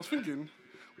was thinking,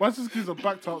 why is this geezer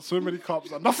backed out so many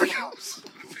cups and nothing else?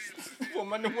 What,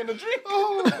 man, don't want to drink?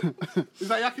 Oh. Is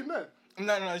that yak in there?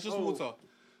 No, it's just water.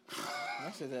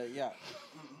 I said that, yeah.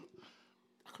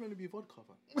 I can only be vodka,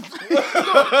 man.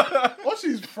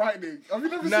 She's frightening. Have you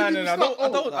never seen him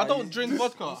start? I don't drink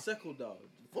vodka. Settled down.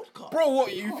 Vodka? Bro,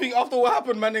 what, you think after what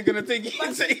happened, man, they're gonna take it?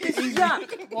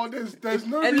 Well, there's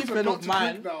no Anything reason not of to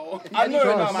mine. drink now. I know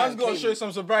Anything now, of man's mine gotta came. show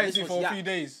some sobriety This for was a few yak.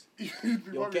 days.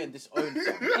 You're getting disowned.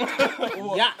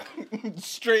 Yeah.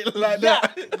 Straight like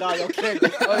that. Nah, you're getting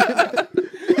disowned.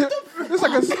 It's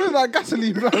like a spill like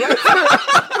gasoline, bro. Bro,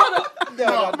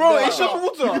 it's just You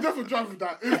water. can definitely drive with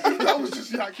that. If that was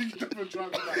just yak, you can definitely drive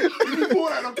with that. If you pour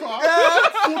that in a car,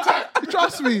 full tank.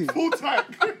 Trust me. Full tank.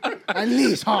 At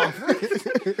least half.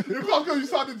 Your car's going to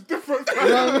sound different.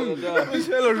 It's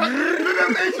hella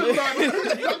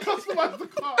Customize the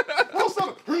car. What's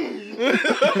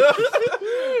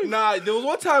Nah, there was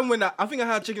one time when I think I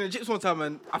had chicken and chips one time,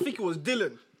 and I think it was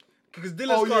Dylan. Because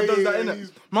Dylan's car does that,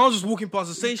 innit? Man, I was just walking past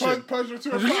the station. Persia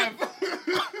 205.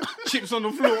 Chips on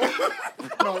the floor.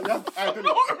 No, I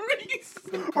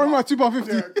didn't. Or my 2 pound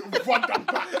 50. Yeah, run that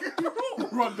back.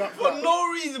 Run that For back.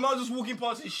 no reason, man, I was just walking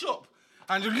past his shop.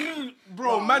 And just,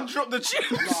 bro, man dropped the chips.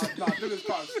 Nah, Dylan's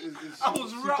car is I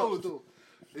was souped rattled. up still.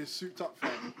 It's souped up,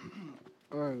 fam.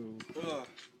 Oh,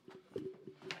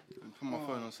 Put my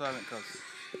phone on silent, cuz.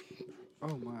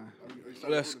 oh my.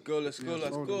 Let's go.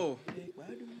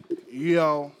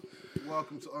 Yo,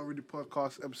 welcome to Unready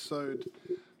Podcast episode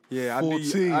Yeah,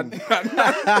 14. 14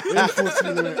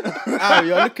 Oh,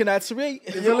 you're looking at me.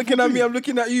 You're looking at me, I'm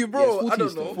looking at you, bro. Yes, I don't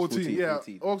 14 know. 14, yeah.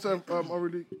 14. Also,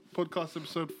 Unready Podcast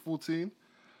episode 14.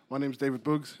 My name's David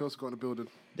Boogs. Who else got in the building?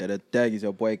 Yeah, the dag is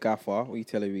your boy Gaffer. What are you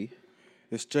telling me?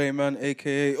 It's J-Man,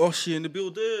 a.k.a. Oshi in the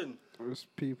building. There's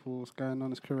people, what's going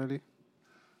on? It's Corelli.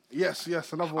 Yes,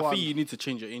 another I one. think you need to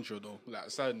change your intro, though. Like,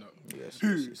 side note.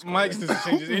 Yes. Mike needs to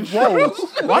change his intro. Whoa!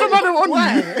 Why the man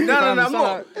on you? No, I'm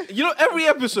not. You know, every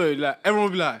episode, like, everyone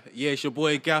will be like, yeah, it's your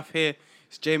boy Gaff here.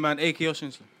 It's J-Man, a.k.a. Oshi.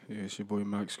 It's like, yeah, it's your boy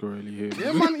Max Corelli here.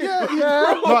 Yeah, man, yeah.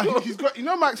 No, he's got. You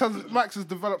know, Max has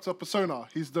developed a persona.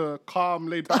 He's the calm,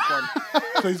 laid back one.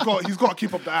 So he's got to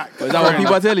keep up the act. Is that what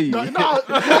people are telling you? No,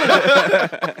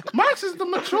 Max is the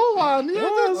mature one. Yeah,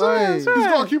 that's right. He's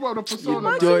got to keep up the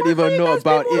persona. You don't even know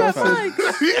about it, fam.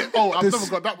 Oh, I've never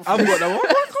got that before. I've got that one.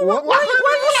 What? Why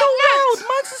you so loud?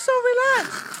 Max is so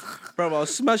relaxed. Bro, I'll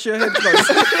smash your head, bro.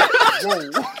 Whoa,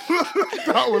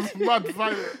 that was mad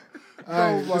violent.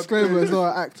 Aye, disclaimer, it's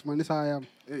not an act, man. This is how I am.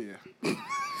 Yeah.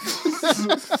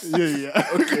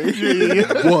 Okay.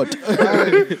 What?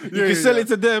 You can sell it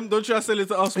to them, don't try to sell it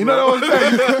to us, You know what I'm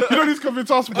saying? You know these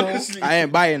convince us, bro. I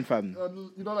ain't buying, fam.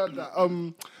 You know like that.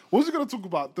 What was he gonna talk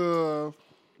about? The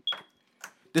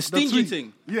stingy tweet.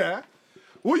 thing. Yeah.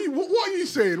 What are you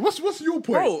saying? What's your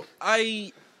point? Bro,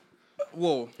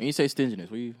 When you say stinginess,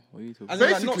 what are you talking as about?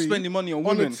 in, like, not spending money on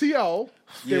on the women. TL,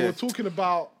 they Yeah. were talking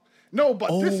about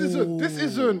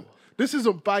this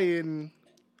isn't buying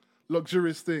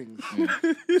luxurious things.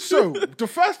 So the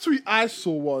first tweet I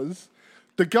saw was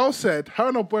the girl said her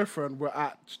and her boyfriend were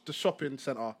at the shopping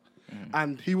center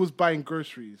and he was buying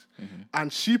groceries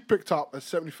and she picked up a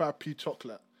 75p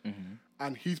chocolate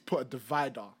and he's put a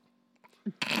divider.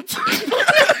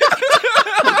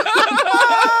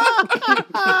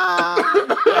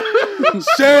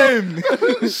 Shame!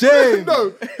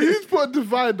 No, he's put a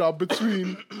divider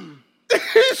between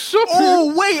his shopping.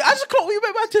 Oh, wait, I just caught what you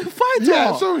meant by the fighter.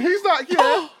 Yeah, so he's like,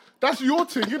 yeah, that's your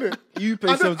thing, isn't it? You pay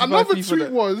And then 75p another for tweet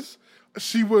that. was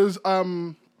she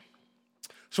wasn't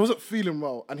feeling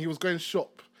well and he was going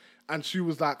shop and she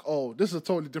was like, oh, this is a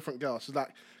totally different girl. She's like,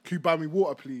 can you buy me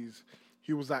water, please?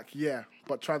 He was like, yeah,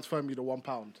 but transfer me the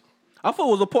 £1. I thought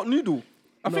it was a pot noodle.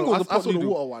 I think it was a I pot saw the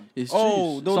noodle. water one. It's Oh, true.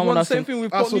 there was Someone one that's same in- thing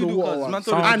with I pot saw the noodle water because one. man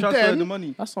told him to And transfer then- the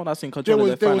money. That's someone that's in There control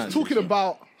was of their they was finances. talking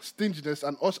about stinginess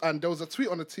and there was a tweet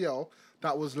on the TL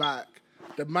that was like,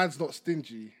 the man's not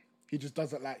stingy, he just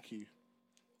doesn't like you.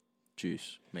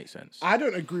 Juice. Makes sense. I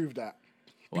don't agree with that.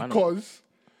 Why not? Because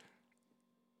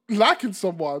liking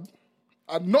someone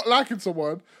and not liking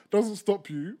someone doesn't stop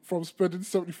you from spending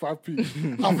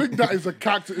 75p. I think that is a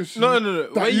character issue. No.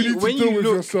 That When you you need to deal with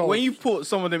yourself. when you put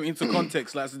some of them into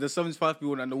context, like the 75p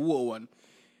one and the water one,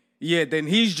 yeah, then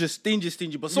he's just stingy.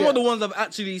 But some Yeah. of the ones I've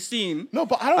actually seen, No,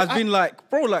 but I don't- has been like,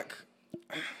 bro, like,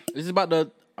 This is about the.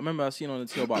 I remember I seen on the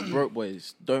TL about broke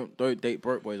boys. Don't date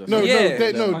broke boys. Or No, something.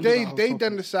 Yeah. they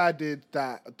then decided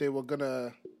that they were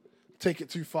gonna take it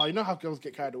too far. You know how girls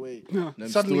get carried away. Yeah. Them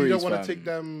Suddenly you don't stories, want to fam. take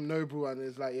them noble, and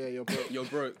it's like, yeah, you're broke. you're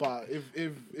broke. But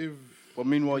if But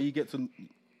meanwhile, you get to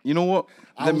You know what?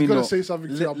 I was gonna say something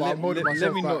to you, but I'm holding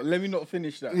myself back. Let me not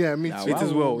finish that. Yeah, me Nah, too. It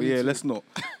as well. Yeah, let's not.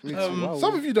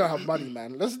 Some of you don't have money,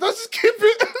 man. Let's just keep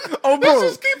it. Oh, bro. Let's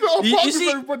just keep it on par You with see,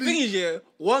 everybody. thing is, yeah,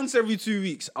 once every 2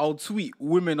 weeks, I'll tweet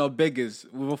 "women are beggars"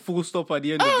 with a full stop at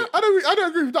the end of it. I don't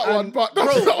agree with that one, but that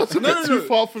was a bit too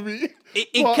far for me.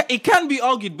 It can be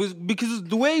argued, because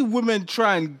the way women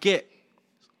try and get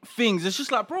things, it's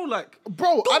just like, bro, like,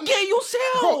 Bro, go get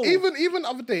yourself. Bro, even the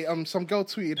other day, some girl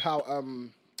tweeted how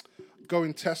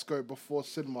going Tesco before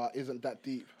cinema isn't that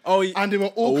deep. Oh, and they were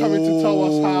all coming to tell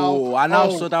us how. Oh, I now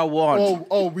saw that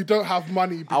one. We don't have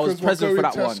money I was because present we're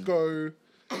for going that Tesco.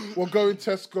 We're going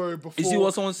Tesco before. You see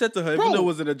what someone said to her? Bro. Even though it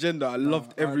was an agenda, I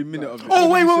loved every minute of it. Oh,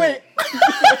 wait.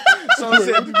 Someone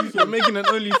said you're making an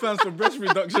OnlyFans for breast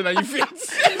reduction and you think,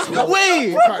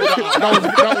 wait.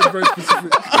 That was very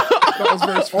specific. That was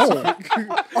very specific.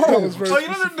 That was very Oh, you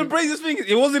know the craziest thing is,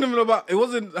 it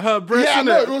wasn't her breast. Yeah, innit?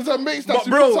 no, it was her mates that But she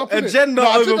bro, puts up in it. agenda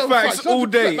No, over agenda facts all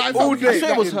day, all day. I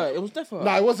swear it was her. It was definitely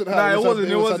Nah, her. it wasn't her. Nah, it was wasn't.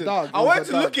 her- It was her wasn't. dog. It I was wanted her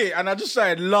to dog. look at it and I just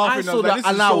started I laughing. saw I was like, that this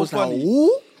and is I so was like, funny.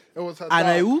 who? It was her And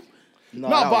dog. who? No,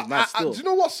 that but was mad still. do you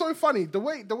know what's so funny? The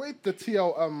way the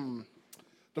TL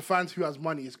the fans who has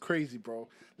money is crazy, bro.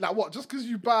 Like what? Just because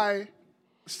you buy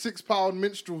 £6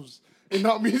 minstrels, and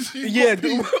that means you Yeah,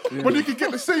 when you can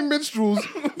get the same minstrels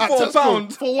at For Tesco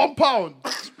 £1. for £1.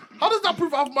 How does that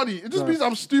prove I have money? It just means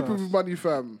I'm stupid with money,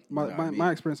 fam.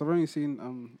 My experience, I've only seen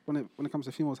when it comes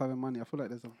to females having money, I feel like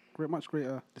there's a much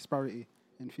greater disparity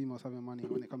in females having money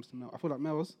when it comes to males. I feel like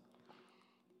males,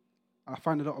 I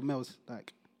find a lot of males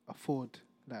like afford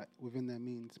like within their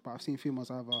means, but I've seen females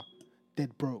either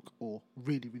dead broke or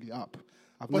really, really up.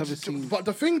 I've never seen. But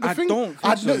the thing, don't think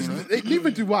so, you know?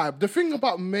 neither do I. The thing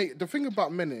about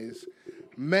men is,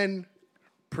 men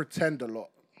pretend a lot.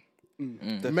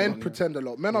 Men pretend a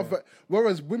lot. Men are,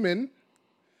 whereas women,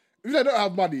 if they don't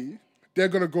have money, they're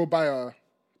gonna go buy a.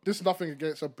 This is nothing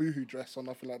against a boohoo dress or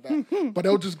nothing like that, but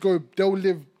they'll just go. They'll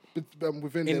live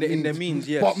within In their means,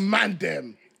 yes. But man,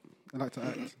 them. I like to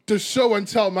act. The show and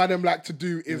tell man them like to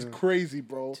do is crazy,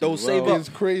 bro. They'll save up It's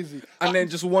crazy. and then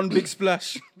just one big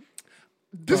splash.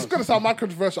 This is gonna sound mad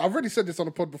controversial. I've already said this on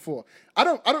the pod before. I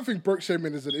don't think broke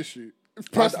shaming is an issue.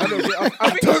 Personally, I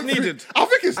think it's needed. I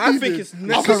think it's I needed. think it's I think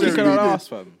necessary. it's Can I needed. ask,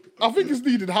 fam? I think it's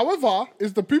needed. However,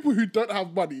 it's the people who don't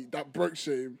have money that broke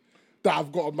shame that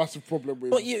I've got a massive problem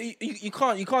with. But you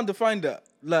can't define that.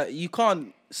 Like, you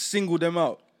can't single them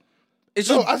out. It's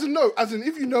no, just, as in,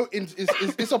 if you know,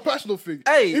 it's a personal thing.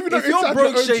 hey, Even though if you're inside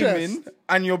broke your own shaming chest-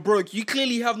 and you're broke, you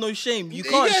clearly have no shame. You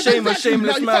can't Yeah, shame exactly. a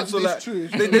shameless No, you man. can't. So It's like, true,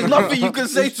 it's there's true. nothing you can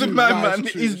say It's to true. man, Nah, man.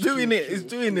 it's true, He's it's true, doing it. it's true. He's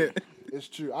doing it. It's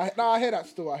true. I hear that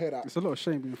still. I hear that. It's a lot of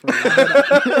shame being thrown. I hear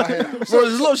that. Bro,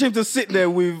 there's a lot of shame to sit there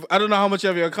with, I don't know how much you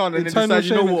have in your account, and then Internal decide,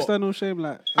 you know shame, what, external shame.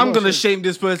 Like I'm going to shame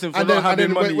this person for And not then,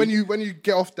 having money. when you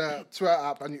get off the Twitter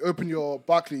app and you open your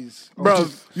Barclays, Bro,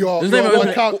 your there's never one open-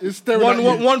 account is staring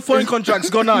at you. one phone contract's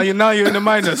gone out, now you're in the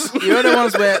minus. You know the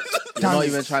ones where you're not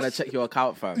even trying to check your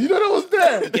account, fam. You know that was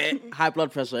there. Get high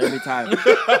blood pressure every time.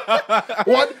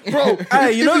 What, bro?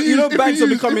 Hey, you know if banks you are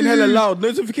use- becoming if you hella use- loud.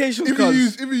 Notifications, If you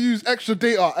cuz. use extra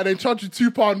data and they charge you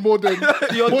 £2 more than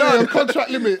You're more than done. your contract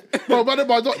limit, bro, man,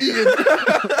 am I not eating?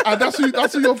 And that's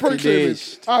who your pro shaming.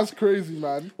 Finished. That's crazy,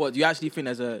 man. What, do you actually think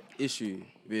there's an issue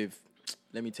with,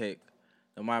 let me take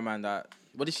my man that,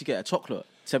 what did she get? A chocolate?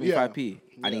 75p?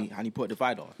 And he put a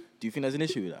divider. Do you think there's an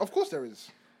issue with that? Of course there is.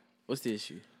 What's the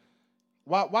issue?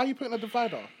 Why are you putting a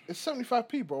divider? It's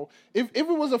 75p, bro. If it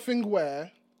was a thing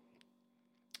where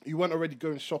you weren't already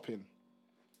going shopping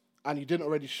and you didn't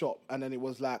already shop and then it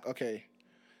was like, okay,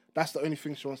 that's the only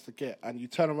thing she wants to get, and you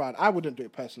turn around, I wouldn't do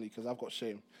it personally because I've got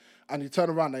shame, and you turn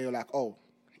around and you're like, oh,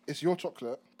 it's your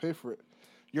chocolate, pay for it.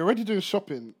 You're already doing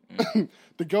shopping.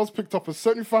 The girl's picked up a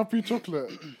 75p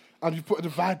chocolate and you put a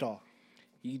divider.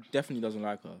 He definitely doesn't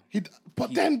like her. But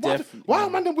He then definitely- why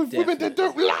am I then with women they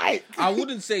don't like? I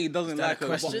wouldn't say he doesn't that like a her.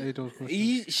 question? But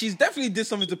she's definitely did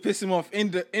something to piss him off in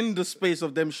the space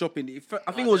of them shopping.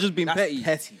 I think it was just being That's petty.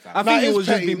 petty, fam. I think it it's was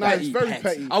just petty. being Nah, petty. it's very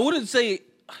petty. I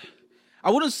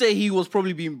wouldn't say he was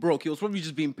probably being broke. He was probably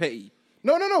just being petty.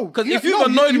 No. Because if you've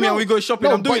annoyed me and we go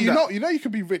shopping, I'm doing that. You know you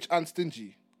can be rich and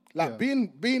stingy. Like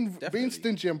being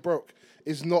stingy and broke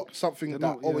is not something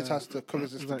that always has to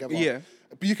coexist together. Yeah.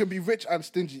 But you can be rich and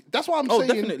stingy. That's why I'm Oh,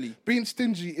 saying definitely. being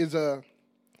stingy is a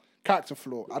character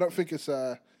flaw. I don't think it's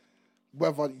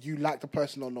whether you like the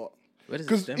person or not. Where does it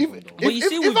Because stem if, from, though? But you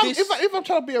see with this- if I'm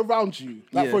trying to be around you,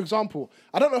 like Yeah. for example,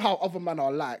 I don't know how other men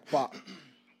are like, but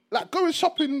like going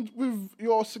shopping with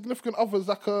your significant other is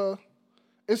like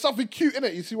it's something cute in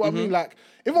it. You see what I mean? Like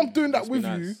if I'm doing that with you,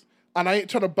 nice. and I ain't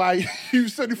trying to buy you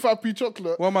 75p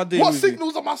chocolate, What am I doing what with you?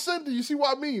 signals am I sending? You see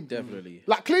what I mean? Definitely.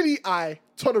 Like, clearly I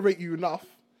tolerate you enough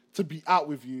to be out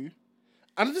with you.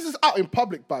 And this is out in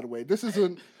public, by the way. This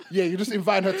isn't, you're just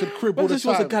inviting her to the crib all the This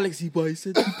was a time. Galaxy boy. He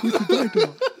said, "Put the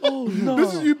diaper." Oh no.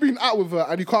 This is you being out with her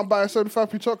and you can't buy a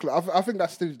 75p chocolate. I think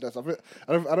that's stinginess. I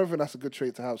don't think that's a good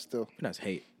trait to have still. That's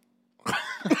hate. Do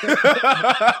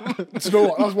you know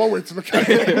what? That's one way to look at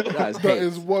it. That's That hate.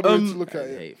 is one way to look at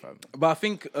it. Hate, fam. But I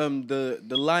think the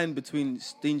line between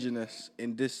stinginess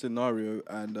in this scenario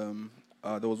and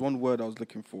there was one word I was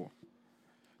looking for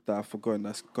that I've forgotten.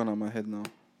 That's gone out of my head now.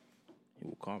 It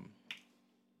will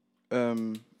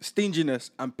come.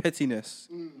 Stinginess and pettiness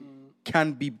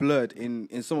can be blurred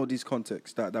in some of these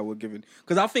contexts that we're given.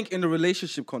 Because I think in the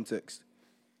relationship context,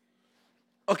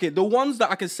 okay, the ones that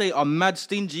I can say are mad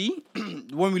stingy,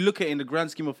 when we look at it in the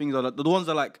grand scheme of things, are the ones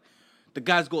that like, the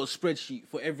guy's got a spreadsheet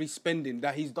for every spending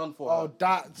that he's done for her. Oh,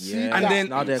 that. See, Yeah. And that. then,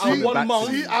 Now they're and coming one back to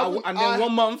month, me. and then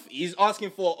 1 month, he's asking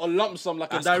for a lump sum,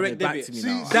 like That's a direct coming back debit. to me See,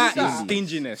 now. That see is that?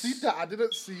 stinginess. See that? I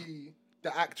didn't see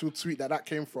the actual tweet that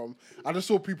came from. I just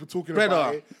saw people talking Brother,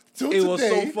 about it. Till it was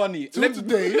today- so funny. Till Let-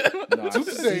 today, I've till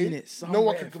seen today, it no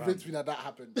one somewhere, can fam. convince me that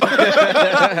happened.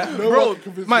 No Bro, one can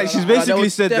convince Mike, me she's that basically That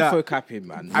was said that defo capping,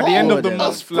 man. at the end of the Bro,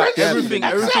 month, a like spreadsheet. everything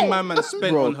Excel. my man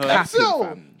spent Bro, on her, capping, Excel.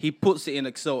 fam. he puts it in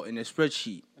Excel in a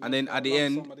spreadsheet, and then at the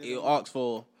end, it asks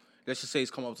for, let's just say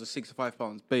it's come up to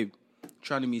 £65. Babe,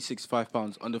 trying to meet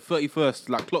 £65 on the 31st,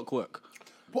 like clockwork.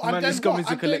 But and Man then is coming what?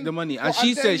 to And collect then- the money, and what? she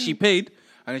And said then- she paid,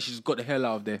 and then she just got the hell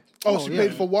out of there. Oh, she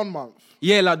paid for 1 month.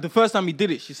 Yeah, like the first time he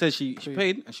did it, she said she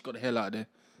paid, and she got the hell out of there.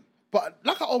 But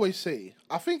like I always say,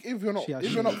 I think if you're not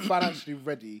financially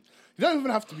ready, you don't even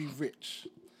have to be rich.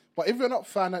 But if you're not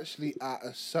financially at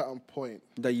a certain point,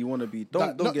 That you want to be.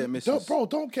 Don't get a missus.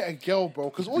 Don't get a girl,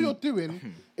 bro. Because all you're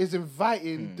doing is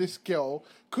inviting this girl.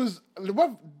 Because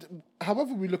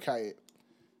however we look at it,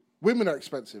 women are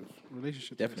expensive.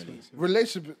 Relationship. Definitely.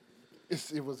 Relationship.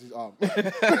 It was his arm.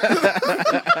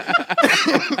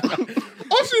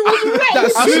 Oh, she was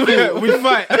right. I swear, we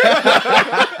fight.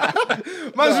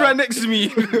 Man's right next to me.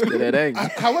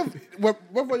 However,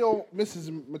 whether your missus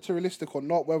is materialistic or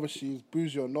not, whether she's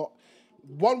bougie or not,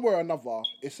 one way or another,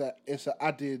 it's an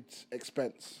added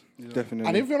expense. Definitely.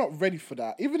 And if you're not ready for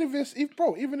that, even if it's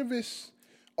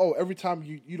every time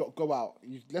you don't go out,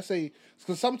 let's say,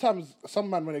 because sometimes some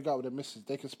man when they go out with their missus,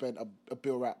 they can spend a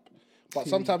bill wrap, but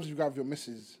sometimes if you go out with your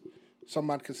missus, some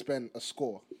man can spend a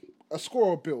score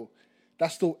or a bill.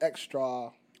 That's still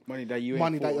extra money that you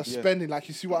you're spending. Like,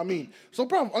 you see what I mean? So,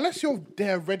 bro, unless you're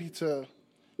there ready to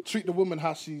treat the woman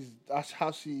how she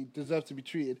deserves to be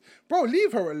treated, bro,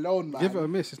 leave her alone, man. Give her a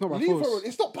miss. It's not by Leave force. her.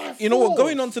 It's not by force. You know what?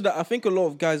 Going on to that, I think a lot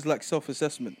of guys lack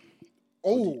self-assessment.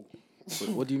 Oh,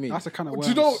 What do you mean? That's a kind of do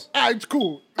you know? It's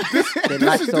cool. This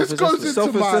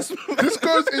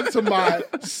goes into my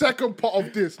second part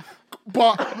of this.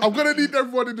 But I'm gonna need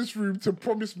everyone in this room to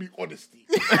promise me honesty.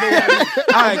 You know what I mean?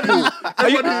 Alright, cool. I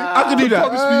can do that.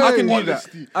 Promise me I can do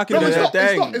honesty. that. I can No, do it's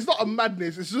that. not, it's not a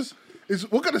madness. It's just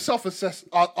we're gonna self-assess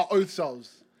our own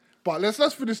selves. But let's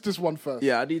finish this one first.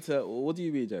 Yeah, I need to. What do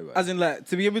you mean, Joe? As in, like,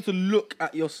 to be able to look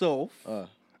at yourself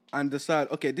and decide,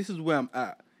 okay, this is where I'm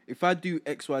at. If I do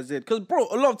X, Y, Z, because bro,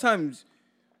 a lot of times,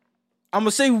 I'm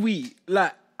gonna say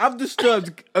like, I've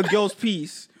disturbed a girl's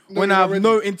peace when you're I have already-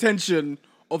 no intention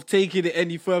of taking it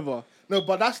any further. No,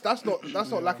 but that's not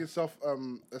lacking self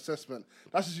assessment.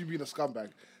 That's just you being a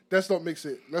scumbag. Let's not mix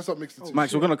the two.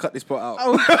 Max, we're gonna cut this part out. I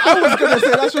was gonna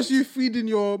say that's just you feeding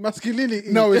your masculinity.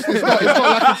 No, it's not lacking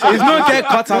self. It's not get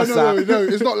cut out, No,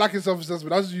 it's not lacking self assessment.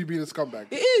 That's just you being a scumbag.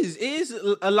 It is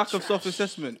a lack of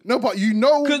self-assessment. No, but you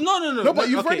know. 'Cause no, but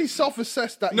you've okay. already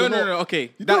self-assessed that. No, you're no, not,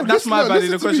 okay. You don't, That's my listen, bad in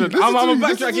the listen to me, question. I'm listen to me,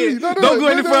 backtrack listen to me. it. No, Don't go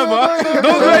any further.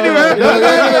 Don't go anywhere.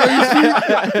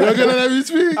 You're gonna let me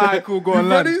speak. Alright, cool, go on, You've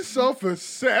lad. already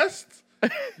self-assessed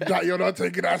that you're not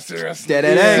taking that seriously. Nah,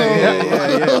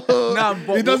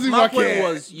 but It doesn't my even point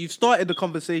care. was, you've started the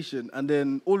conversation, and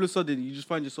then all of a sudden, you just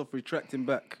find yourself retracting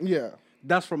back. Yeah.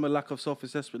 That's from a lack of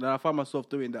self-assessment, and I find myself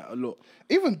doing that a lot.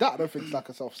 Even that, I don't think it's like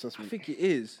a I self-assessment. think it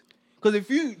is. Because if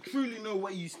you truly know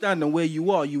where you stand and where you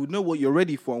are, you would know what you're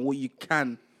ready for and what you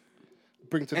can.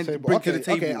 Bring to the And table. bring Okay, to the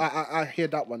table. Okay, I hear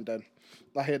that one then.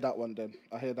 I hear that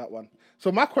one.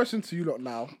 So my question to you lot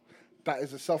now, that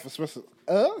is a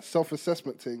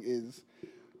self-assessment thing, is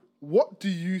what do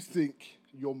you think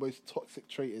your most toxic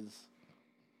trait is?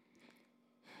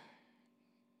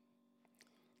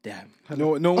 Damn. No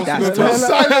one's That's going to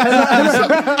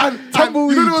Silence. And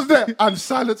you know what was there? And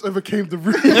silence overcame the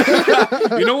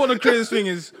room. You know what the craziest thing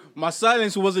is? My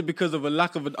silence wasn't because of a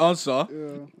lack of an answer.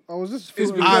 I was just It's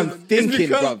feeling because, I'm thinking, it's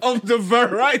because bruv. of the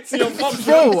variety of options.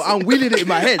 Bro, I'm wheeling it in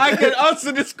my head. I can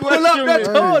answer this question. Pull up that with-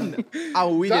 tone.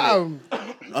 I'm wheeling Damn.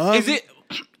 it. Is it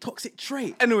Toxic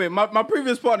trait? anyway? My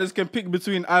previous partners can pick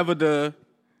between either the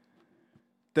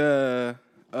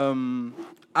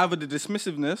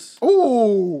dismissiveness.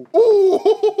 Ooh.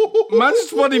 Ooh. Man's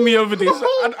spotting me over this.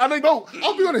 I don't No,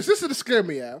 I'll be honest. This is a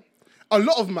disclaimer, yeah. A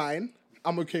lot of mine,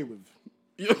 I'm okay with.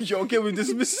 You're okay with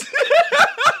dismiss?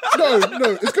 No,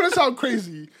 it's gonna sound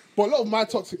crazy, but a lot of my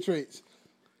toxic traits,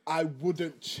 I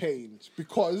wouldn't change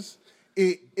because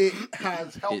it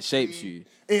has helped. It shapes me. you.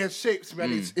 It has shaped me,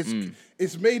 and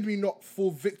it's made me not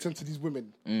fall victim to these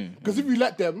women. Because if you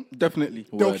let them, Definitely.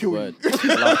 they'll kill Word. you.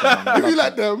 I love that, man. I If you love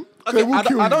let that. them, they will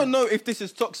kill you. I don't know if this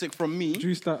is toxic from me.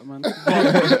 juice that, man.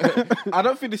 I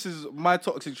don't think this is my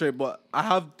toxic trait, but I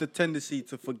have the tendency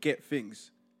to forget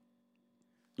things.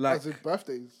 Like, As in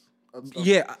birthdays. And stuff.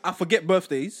 yeah, I forget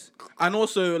birthdays, and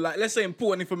also, like, let's say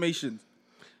important information.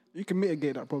 You can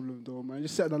mitigate that problem, though, man.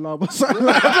 Just set an alarm or something.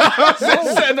 That's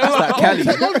like Cali.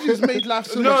 Technology has made life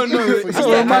so No, much no, easier for it's you.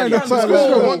 not Yeah, mine, let's that's go. fine,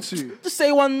 let's go. Want to. Just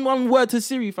say one word to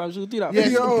Siri, fam. She'll do that. Yes,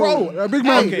 for you. bro. Big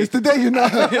man, Okay. it's the day, you know.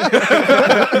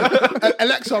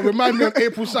 Alexa, remind me on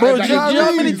April 2nd. Bro, that do you know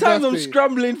how many his times I'm birthday.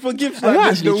 scrambling for gifts I'm like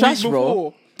this actually the week trash, bro.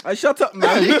 before? I shut up,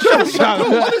 man. No, honestly,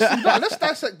 no, let's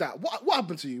dissect that. What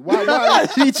happened to you? Why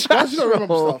Actually why trash, do you not remember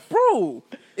bro. stuff? Bro,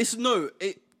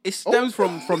 it stems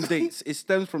from dates. It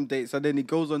stems from dates, and then it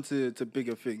goes on to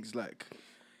bigger things. Like,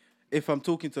 if I'm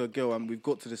talking to a girl and we've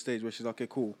got to the stage where she's like, okay,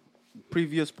 cool,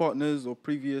 previous partners or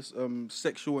previous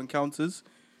sexual encounters,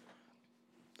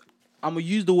 I'm gonna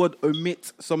use the word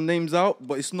omit some names out,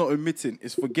 but it's not omitting,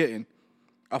 it's forgetting.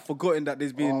 I've forgotten that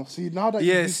there's been. Oh, see, now that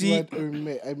Yeah, you use see- the word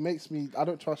omit, it makes me, I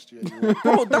don't trust you anymore.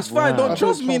 Bro, that's fine. Don't I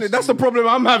trust don't me. trust That's you. the problem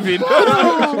I'm having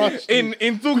trust in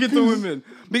talking to women.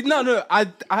 But no. I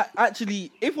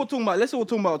actually, if we're talking about, let's say we're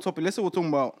talking about a topic. Let's say we're talking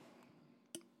about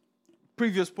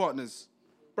previous partners.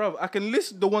 Bro, I can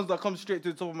list the ones that come straight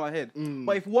to the top of my head.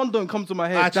 But if one don't come to my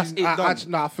head, that's it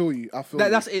done. I feel you. I feel you.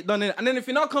 That's it done. And then if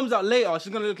it now comes out later,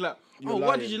 she's gonna look like, oh,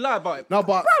 why did you lie about it? No,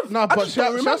 but I but just she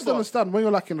don't has to remember. understand when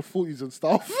you're like in the 40s and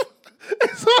stuff.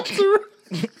 It's hard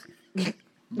to.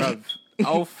 Bruv,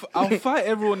 I'll fight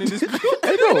everyone in this.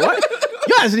 Hey, bro, what?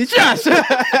 You're actually trash.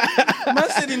 Man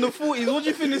said in the 40s. What do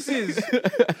you think this is?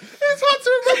 It's hard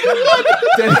to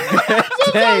remember.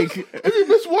 Take. If you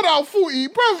miss one out of 40,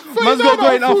 bro, Man's got to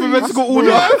go in alphabetical order.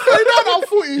 Yeah, 39 out of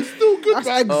 40 is still good,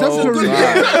 man. exemplary.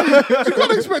 You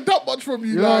can't expect that much from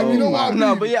you, like, you know what?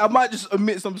 No, but yeah, I might just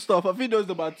omit some stuff. I think those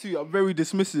are about two. I'm very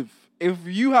dismissive. If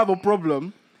you have a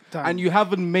problem and you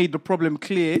haven't made the problem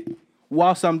clear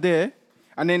whilst I'm there,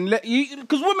 and then let you,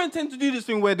 because women tend to do this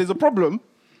thing where there's a problem,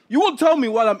 you won't tell me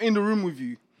while I'm in the room with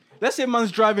you. Let's say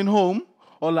man's driving home,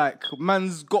 or like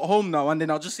man's got home now, and then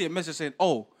I'll just see a message saying,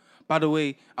 "Oh, by the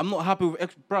way, I'm not happy with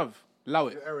X, bruv. Allow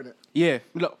it. Airing it. Yeah,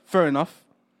 look, fair enough.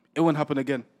 It won't happen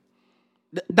again.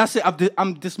 That's it.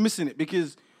 I'm dismissing it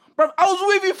because, bruv, I was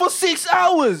with you for 6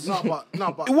 hours. No,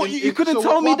 but What, you couldn't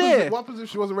tell me what happens- there? What happens if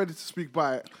she wasn't ready to speak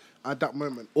by it at that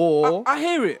moment? Or, I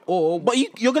hear it. But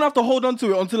you're gonna have to hold on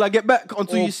to it until I get back,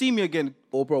 until you see me again.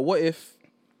 or bro, what if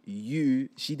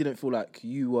she didn't feel like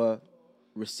you were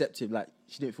receptive, like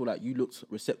she didn't feel like you looked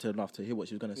receptive enough to hear what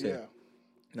she was gonna say? Yeah.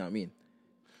 You know what I mean?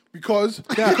 Because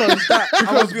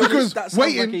That sounds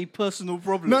waiting. like a personal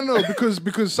problem. No,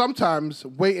 because sometimes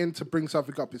waiting to bring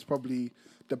something up is probably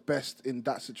the best in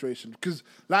that situation. Because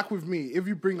like with me, if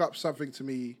you bring up something to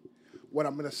me when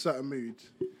I'm in a certain mood,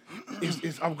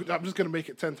 I'm just gonna make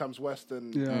it 10 times worse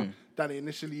than it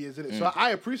initially is, innit? So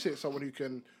I appreciate someone who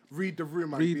can read the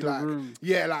room and Read be the like, room.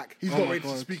 yeah, like he's not ready to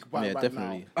God. speak about Yeah, it right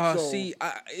definitely. now. So- See,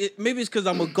 maybe it's because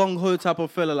I'm a gung ho type of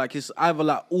fella. Like it's either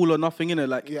like all or nothing, innit?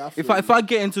 Like Yeah, I if feel I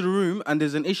get into the room and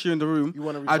there's an issue in the room, You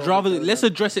wanna I'd resolve rather it first, let's yeah.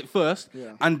 address it first,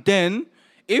 Yeah. and then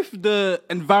if the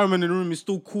environment in the room is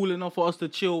still cool enough for us to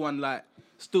chill and like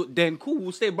still, then cool,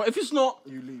 we'll stay. But if it's not,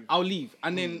 You leave. I'll leave,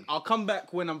 and then I'll come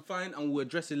back when I'm fine, and we'll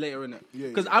address it later, innit? Yeah,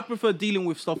 Because yeah. I prefer dealing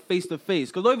with stuff face to face.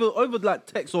 Because over like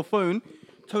text or phone,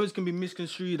 tones can be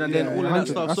misconstrued and then Yeah, all of yeah. that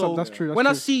stuff. That's So true, that's when I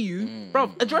true. see you,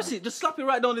 bro, address it. Just slap it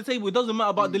right down the table. It doesn't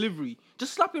matter about delivery.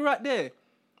 Just slap it right there.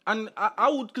 And I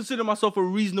would consider myself a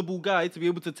reasonable guy to be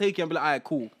able to take it and be like, all right,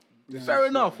 cool. Fair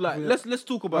enough. Like, let's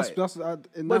talk about it.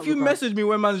 But if you message me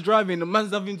when man's driving, the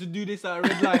man's having to do this at a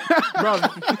red light,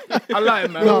 bruv, I like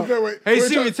it, man. Hey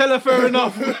Siri, tell her fair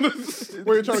enough.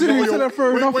 Where you trying to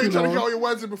get all your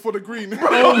words in before the green? Man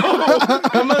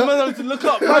having to look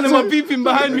up, man, am I beeping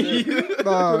behind me?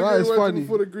 Nah, that is funny.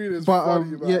 Before the green is But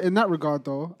funny, man. yeah, in that regard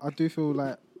though, I do feel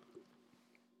like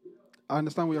I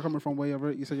understand where you're coming from.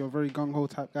 Where you said you're a very gung ho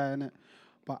type guy, innit?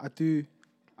 But I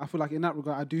feel like in that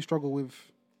regard, I do struggle with.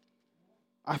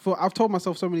 I've told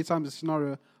myself so many times the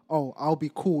scenario, oh, I'll be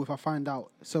cool if I find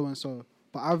out so and so.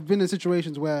 But I've been in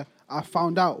situations where I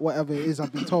found out whatever it is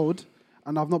I've been told,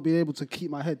 and I've not been able to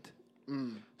keep my head.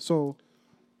 So,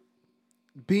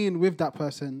 being with that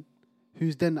person,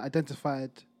 who's then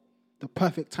identified the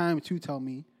perfect time to tell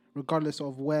me, regardless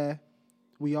of where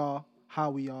we are, how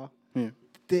we are,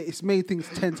 it's made things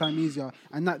 10 times easier,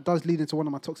 and that does lead into one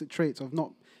of my toxic traits of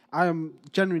not. I am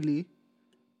generally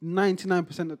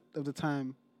 99% of the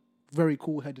time very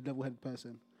cool-headed, level-headed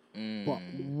person. But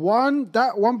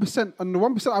that 1%, and the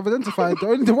 1% I've identified,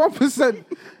 the 1%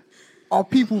 are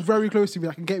people very close to me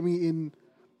that can get me in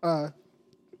a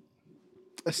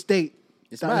state.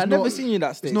 It's mad. I've never seen you in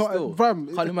that state. Still.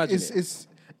 Can't imagine it.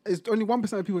 It's only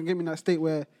 1% of people can get me in that state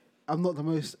where I'm not the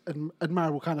most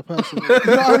admirable kind of person. You know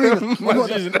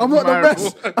what I mean? I'm not the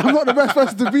best. I'm not the best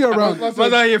person to be around. Man's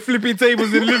out here flipping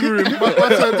tables in the living room.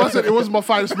 I said it wasn't my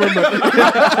finest moment.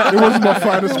 It wasn't my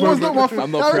finest moment.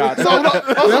 I'm not proud.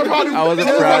 I wasn't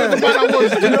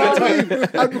proud. You know what I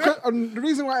mean? And the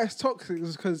reason why it's toxic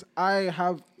is because I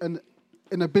have an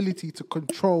inability to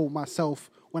control myself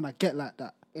when I get like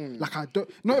that. Like I don't.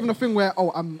 Not even a thing where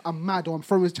I'm mad or I'm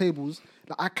throwing tables.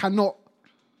 Like I cannot.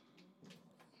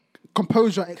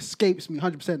 Composure escapes me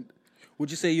 100%.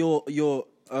 Would you say you're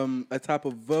a type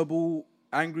of verbal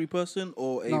angry person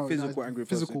or a physical angry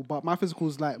person? Physical, but my physical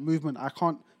is like movement. I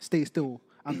can't stay still.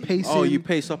 I'm pacing. Oh, you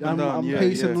pace up and down. I'm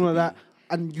pacing and all of that.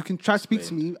 And you can try to speak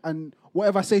to me, and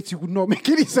whatever I say to you would not make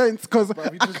any sense because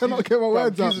I cannot get my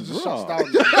words out. Jesus just shuts down.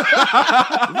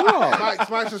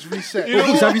 Mike's just reset.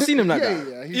 Have you seen him like that?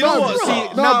 Yeah. You know what?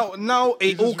 See, now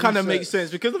it all kind of makes sense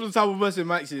because of the type of person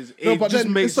Max is. It just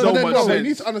makes so much sense. You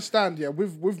need to understand,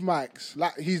 with Max,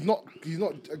 like he's not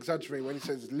exaggerating when he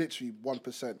says literally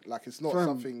 1%. Like it's not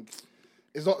something.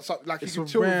 It's not something like you can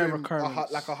chill with him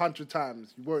like 100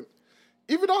 times. You won't.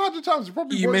 Even 100 times, you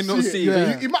probably won't may not see it.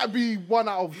 Yeah. It might be 1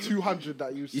 out of 200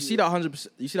 that you see. You see that 100%.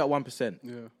 You see that 1%.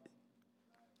 Yeah.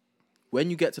 When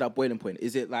you get to that boiling point,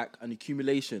 is it like an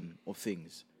accumulation of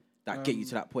things that get you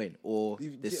to that point, or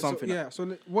there's something?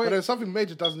 But there's something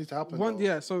major does need to happen.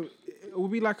 So it will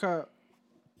be like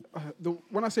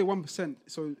when I say 1%.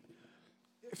 So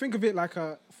think of it like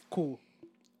a cool.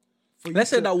 Let's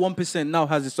say that 1% now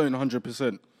has its own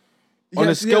 100%. On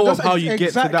a scale of how you get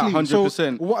to that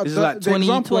 100%, it's like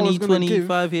 20, 20,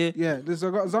 25 here. Yeah, the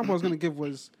example I was going to give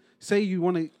was, say you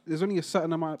want to, there's only a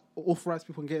certain amount of authorized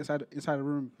people can get inside the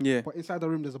room. Yeah. But inside the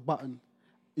room, there's a button.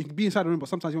 You can be inside the room, but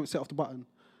sometimes you won't set off the button.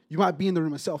 You might be in the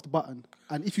room and set off the button.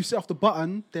 And if you set off the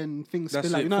button, then things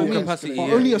spill out. You know what I mean? Capacity, but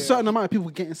only a certain amount of people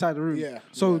can get inside the room. Yeah.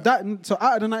 So out of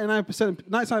the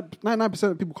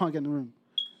 99% of people can't get in the room.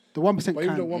 The 1% But can.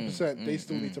 even the 1%, they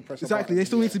still need to press Exactly, a button. they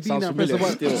still need to be in there and press the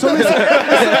button. Still.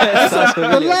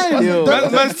 The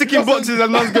line. Man's ticking boxes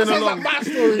and man's going along. My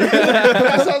story.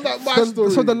 That sounds like my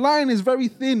story. So the line is very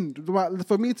thin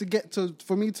for me to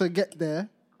get there.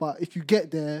 But if you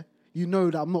get there, you know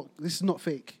that this is not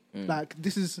fake. Like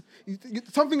this is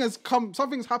something's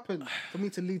happened for me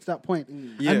to lead to that point.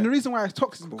 Yeah. And the reason why it's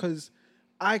toxic is because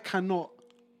I cannot,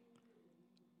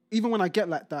 even when I get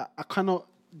like that, I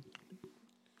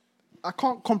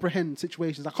can't comprehend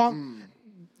situations. I can't.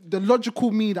 The logical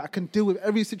me that I can deal with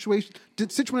every situation, the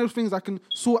situational things I can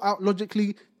sort out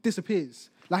logically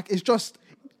disappears. Like it's just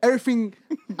everything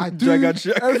I do. It's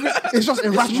just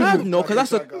irrational. No, because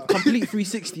that's a complete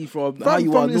 360 from how you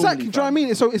are normally. Exactly. Do you know what I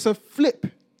mean? So it's a flip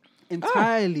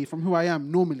entirely from who I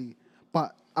am normally.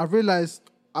 But I realized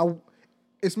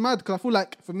it's mad because I feel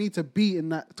like for me to be in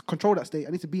that, to control that state, I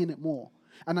need to be in it more,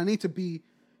 and I need to be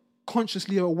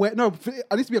consciously aware. No,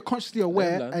 I need to be consciously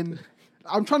aware, and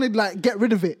I'm trying to get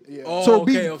rid of it. Yeah.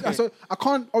 Okay. So I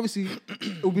can't. Obviously,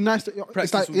 it would be nice to. Practice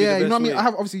it's like you know what I mean. I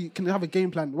have obviously can have a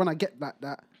game plan when I get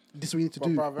that. This is what we need to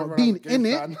do. But being in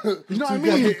it, you know what I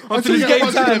mean. Until it's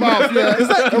game time.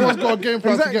 Everyone's got a game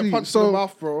plan to get punched in the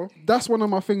mouth, bro. That's one of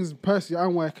my things personally.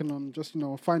 I'm working on just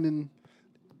finding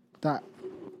that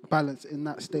balance in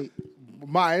that state.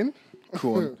 Mine.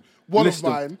 Cool. One of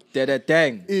mine.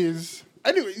 Dang. Is.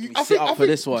 Anyway, I sit think up for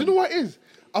this one. Do you know what it is?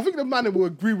 I think the man will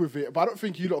agree with it, but I don't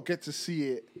think you lot get to see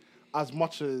it as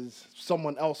much as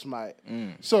someone else might.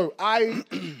 So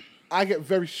I get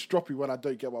very stroppy when I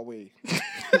don't get my way.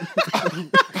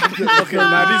 Okay,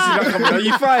 now this is not coming. Are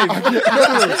you 5? No.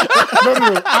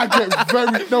 I get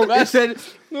very no. I said,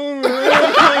 No.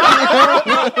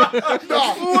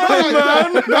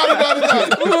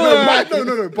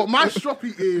 But my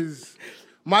stroppy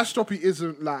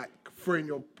isn't like throwing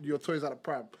your toys at a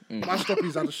pram. My stroppy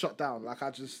is I just shut down. Like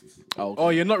I just Oh,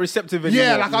 you're not receptive anymore.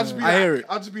 yeah. Like I just be like, I hear it.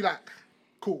 I'll just be like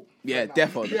cool. yeah, Like,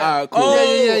 defo. yeah. Cool. Oh,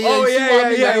 You see what I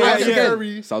mean? yeah, Like, I get yeah.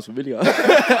 very- Sounds familiar.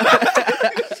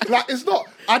 like it's not.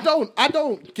 I don't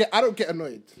get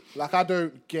annoyed. Like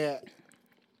I'm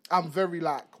very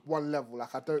like one level.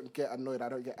 Like I don't get annoyed. I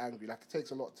don't get angry. Like it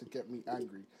takes a lot to get me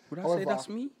angry. Would I say However, that's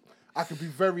me? I can be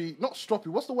very not stroppy.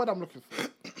 What's the word I'm looking for?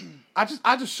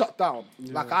 I just shut down.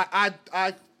 Like I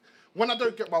when I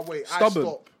don't get my way, Stubborn. I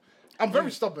stop. I'm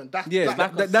very stubborn. That's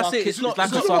it. It's not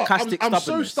like You a know what? sarcastic I'm so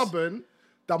stubbornness. stubborn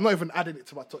that I'm not even adding it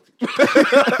to my toxic.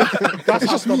 That's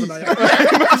how stubborn I am.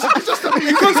 It's just a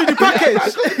meeting. comes with the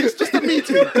package. It's just a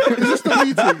meeting. It's just a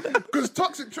meeting. Because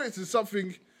toxic traits is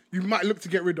something you might look to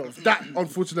get rid of. That,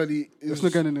 unfortunately, is... It's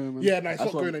not going anywhere, man. Yeah, no, it's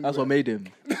not going anywhere. That's what made him.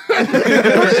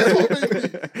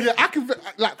 Yeah, I can...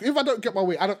 Like, if I don't get my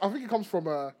way, I think it comes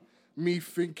from me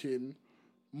thinking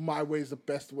my way is the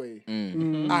best way.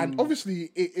 And obviously,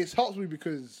 it helps me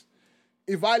because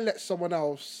if I let someone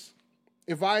else...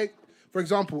 For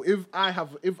example, if I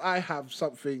have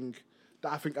something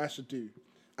that I think I should do,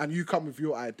 and you come with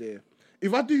your idea,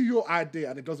 if I do your idea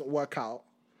and it doesn't work out,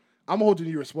 I'm holding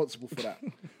you responsible for that,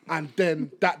 and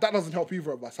then that doesn't help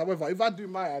either of us. However, if I do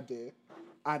my idea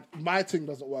and my thing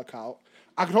doesn't work out,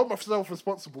 I can hold myself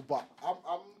responsible, but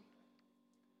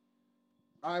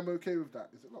I'm okay with that.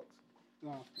 Is it locked?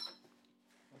 No.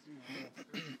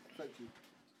 Thank you.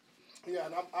 Yeah,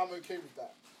 and I'm okay with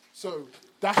that. So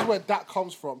that's where that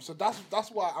comes from. So that's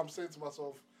why I'm saying to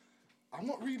myself, I'm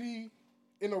not really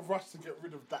in a rush to get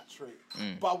rid of that trait,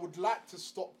 but I would like to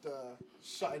stop the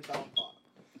shutting down part.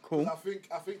 Cool. I think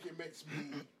it makes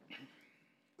me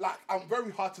like I'm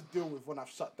very hard to deal with when I've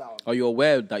shut down. Are you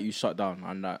aware that you shut down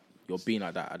and that you're being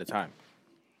like that at the time?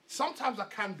 Sometimes I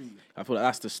can be. I feel like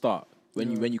that's the start.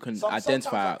 When you can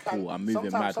identify, cool, I'm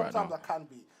moving mad right now. Sometimes I can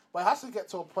be, but it has to get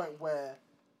to a point where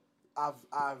I've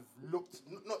looked.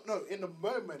 No, in the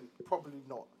moment probably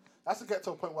not. It has to get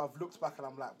to a point where I've looked back and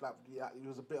I'm like, yeah, he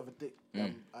was a bit of a dick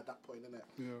at that point, innit?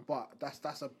 Yeah. But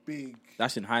that's a big.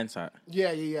 That's in hindsight.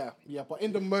 Yeah. But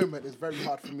in the moment, it's very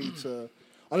hard for me to,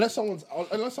 unless someone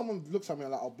looks at me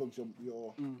and like, oh, Bugs,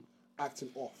 you're acting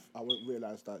off. I won't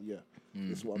realize that. Yeah,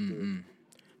 this is what I'm doing.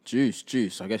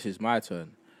 Juice. I guess it's my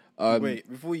turn. Wait,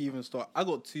 before you even start, I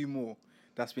got 2 more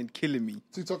that's been killing me.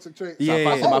 2 toxic traits.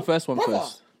 Yeah. So my first one Brother,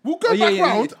 first. We'll go back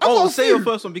round. Oh, say your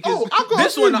first one because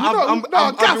this one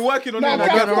I've been working on it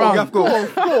and going around. Go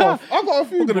off. I've got a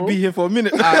few. We're gonna be here for a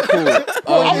minute. Alright, cool.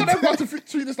 I want everyone to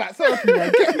treat this like therapy,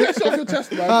 man. Get this off your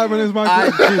chest, man. Hi, my name's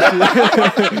Michael.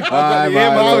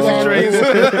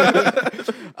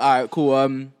 Alright,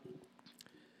 cool.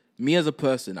 Me as a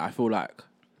person, I feel like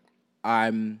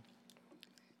I'm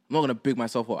not gonna big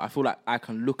myself up. I feel like I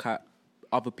can look at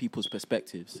other people's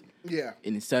perspectives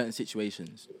in certain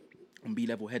situations and be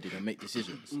level-headed and make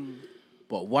decisions.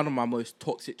 But one of my most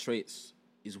toxic traits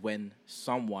is when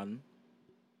someone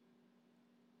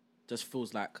just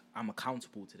feels like I'm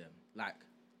accountable to them. Like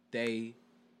they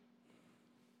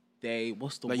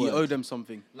what's the word? Like you owe them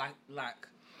something. I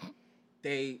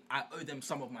owe them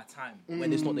some of my time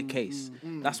when it's not the case.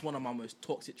 That's one of my most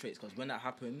toxic traits because when that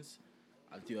happens,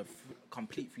 I do a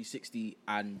complete 360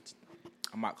 and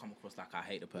I might come across like I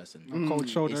hate the person. Cold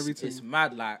shoulder, everything. It's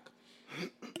mad. Like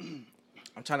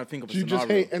I'm trying to think of a Do you scenario.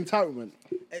 just hate entitlement?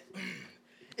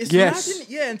 It's Yes. mad, isn't it?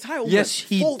 Yeah, entitlement. Yes,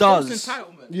 he False does.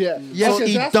 entitlement. Yeah. Yes, he so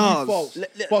it has to be does. false.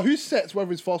 But who sets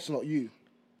whether it's false or not? You.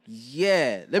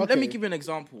 Yeah. Let Okay. me give you an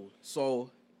example. So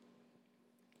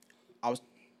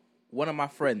one of my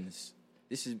friends,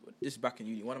 this is back in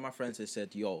uni, one of my friends has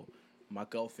said, yo, my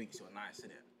girl thinks you're nice,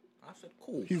 innit? I said,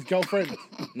 cool. His girlfriend.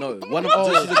 No, she's a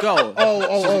girl.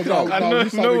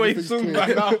 No way, soon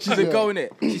back now. She's a girl, innit?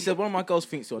 She said, one of my girls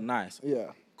thinks you're nice.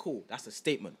 Yeah. Cool, that's a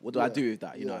statement. What do I do with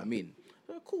that? You know what I mean?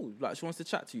 Cool, like she wants to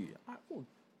chat to you. Cool.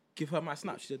 Give her my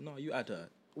snap. She said, no, you had her.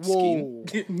 Whoa.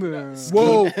 Nah.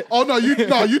 Whoa! Oh no, you do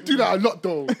that a lot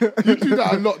though. You do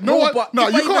that a lot.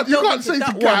 You can't say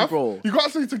to Gav. bro. You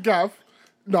can't say to Gav.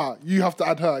 Nah, you have to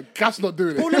add her. Gav's not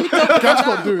doing it. Gav's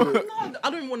not doing it. No, I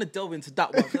don't even want to delve into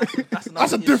that one. That's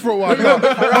That's a issue. different one.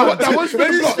 That won't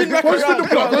spin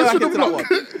the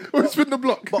block. Won't spin the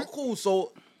block. But cool,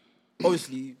 so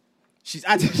obviously She's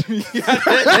added me.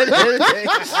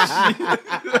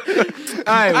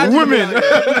 Aye,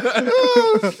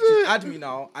 women. She's added me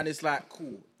now, and it's like,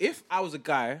 cool. If I was a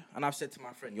guy and I've said to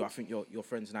my friend, yo, I think your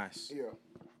friend's nice. Yeah.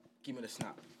 Give me the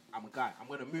snap. I'm a guy. I'm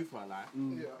gonna move her like.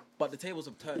 Yeah. But the tables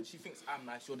have turned. She thinks I'm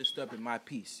nice. You're disturbing my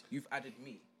peace. You've added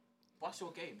me. What's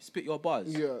your game? Spit your buzz.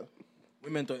 Yeah.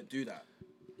 Women don't do that.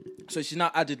 So she's now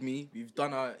added me. We've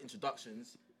done our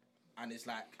introductions, and it's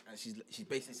like, and she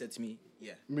basically said to me,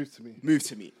 yeah, Move to me. move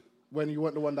to me. When you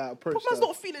weren't the one that approached But man's her.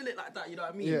 not feeling it like that, you know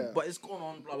what I mean? Yeah. But it's gone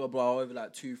on, blah, blah, blah, over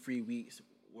like 2-3 weeks.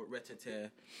 We're retete,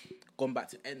 gone back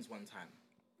to ends one time.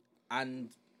 And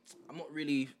I'm not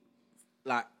really,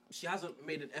 like, she hasn't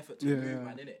made an effort to move,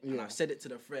 man, innit? And I've said it to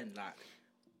the friend, like,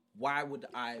 why would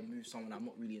I move someone I'm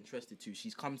not really interested to?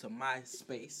 She's come to my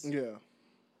space Yeah.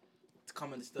 to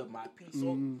come and disturb my peace.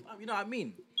 So, you know what I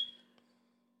mean?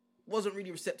 Wasn't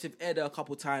really receptive, aired her a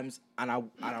couple times, and I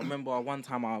remember one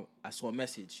time I saw a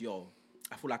message, yo,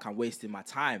 I feel like I'm wasting my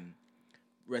time.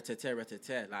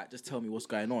 Retete, like, just tell me what's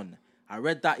going on. I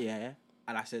read that, yeah,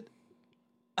 and I said,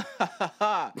 and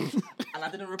I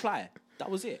didn't reply. That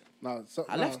was it. No,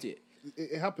 I left it.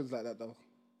 It happens like that though.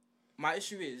 My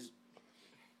issue is,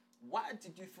 why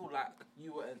did you feel like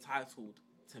you were entitled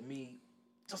to me?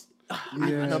 Just, I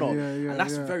don't know. And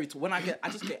that's very, when I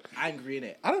just get angry in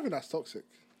it. I don't think that's toxic.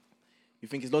 You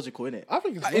think it's logical, innit? I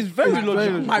think it's It's very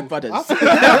logical. My brothers.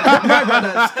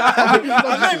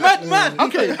 Man.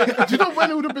 Okay, do you know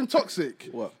when it would have been toxic?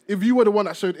 What? If you were the one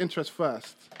that showed interest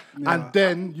first, and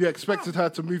then you expected her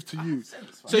to move to you.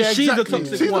 So Yeah, she's exactly. the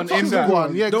toxic She's the one in toxic that.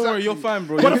 one, yeah, Don't worry, exactly. you're fine,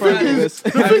 bro. But You're the thing fine with is,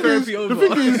 this.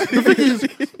 the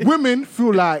thing is, women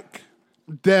feel like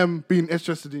them being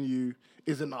interested in you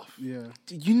is enough. Yeah.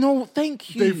 You know,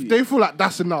 thank you. They feel like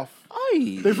that's enough.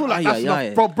 They feel like that's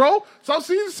enough. But bro, so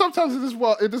see, sometimes in this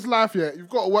world, in this life, yeah, you've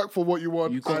got to work for what you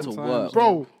want. You got to and, work.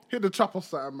 Bro, hit the trap or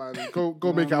something, man.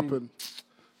 Go make it happen.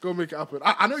 Go make it happen.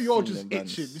 I know you're just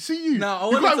itching. You see you. Now,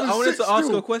 You I can't wanted even to sit ask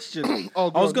still. a question.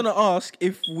 Oh, go I was on. going to ask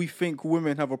if we think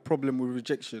women have a problem with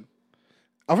rejection.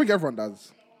 I think everyone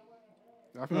does.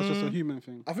 I think that's just a human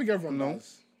thing. I think everyone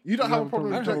does. You don't have a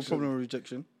problem I with don't have a rejection. problem with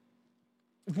rejection.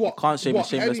 What? Can't shame a What?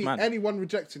 shameless man. Anyone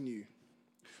rejecting you?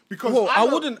 Because Well, I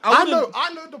wouldn't- I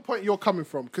know the point you're coming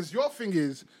from. Because your thing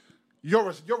is, you're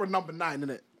a number 9,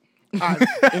 innit? And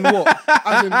In what?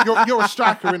 as in, you're a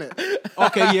striker, innit?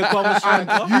 Okay, yeah, come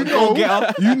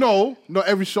on, You know, not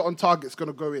every shot on target's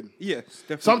gonna go in. Yes,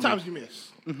 definitely. Sometimes you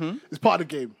miss. It's part of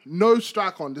the game. No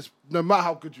strike on this, no matter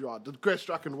how good you are, the greatest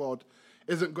striker in the world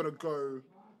isn't gonna go.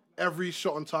 Every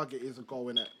shot on target is a goal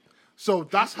in it. So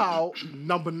that's how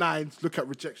number 9s look at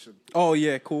rejection. Oh,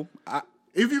 yeah, cool.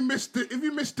 If you miss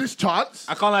this chance,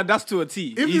 I can't like that's to a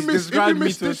T. if you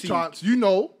miss this chance, you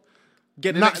know,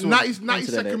 Get the next one.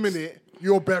 92nd minute,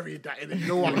 you're buried that in it. You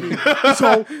know what I mean?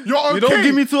 So you're okay. You don't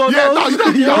give me 2 of Yeah, those. no,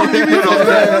 you don't give me 2 of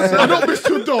those. I don't miss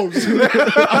 2 of those.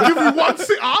 I'll give you 1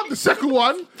 sit-up, the second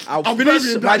one, I'll I'm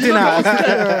finish burying my that. You know what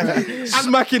I'm dinner. saying?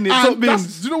 Smacking it. And Top that's-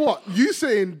 bins. do you know what? You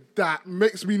saying that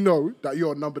makes me know that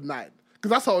you're a number 9. Because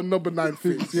that's how a number 9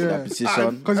 fits. Yeah.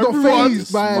 Position. Because it's not Everyone-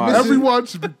 phased by Smart. missing. Everyone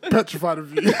should be petrified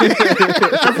of you.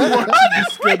 Everyone should be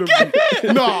scared of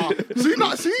you. Nah.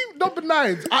 See, number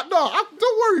 9s.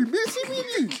 Don't worry. See me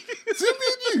and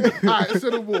you. Alright,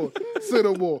 say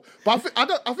no more. But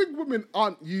I think women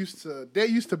aren't used to, they're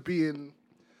used to being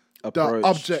the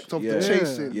object of the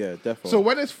chasing. Yeah, definitely. So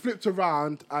when it's flipped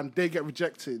around and they get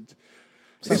rejected,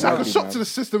 it's like a shock to the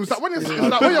system. It's like when your So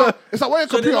they're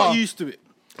computer. not used to it.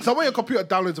 So when your computer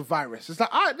downloads a virus, it's like,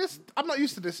 all right, I'm not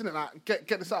used to this, innit? Like, get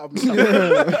this out of me. So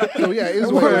yeah, it is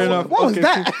what it is. What was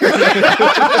that?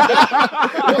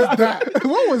 What's that?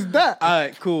 What was that? All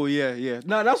right, cool. Yeah.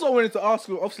 Now that's what I wanted to ask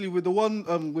you. Obviously, with the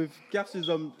one with Gaff's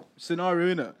scenario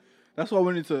in it, that's what I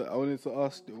wanted to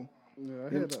ask you. Yeah, I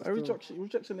hear that. still.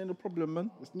 Rejection ain't a problem,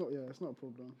 man. It's not. Yeah, it's not a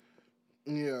problem.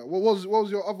 Yeah. What was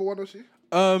your other one, Oshi?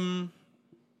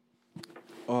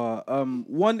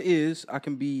 One is I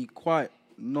can be quite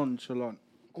nonchalant,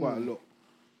 quite a lot.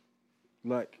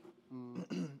 Like,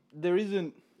 there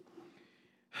isn't.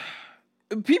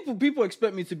 People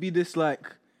expect me to be this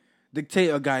like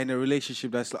dictator guy in a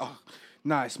relationship that's like, oh,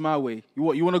 nah, it's my way. You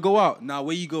want to go out? Nah,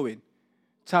 where you going?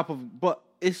 Type of, but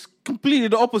it's completely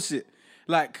the opposite.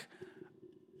 Like,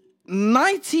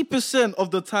 90% of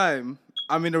the time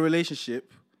I'm in a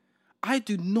relationship, I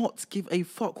do not give a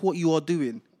fuck what you are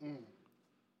doing.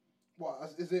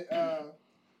 What is it?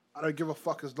 I don't give a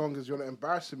fuck as long as you're not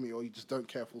embarrassing me, or you just don't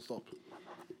care. Full stop.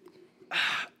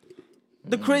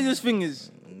 The craziest thing is,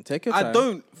 Take your time. I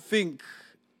don't think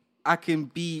I can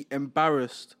be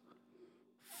embarrassed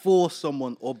for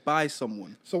someone or by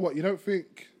someone. So what? You don't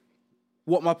think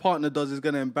what my partner does is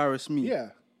gonna embarrass me. Yeah.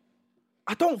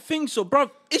 I don't think so, bro.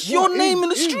 It's Well, your name in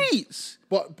the is. streets.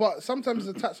 But sometimes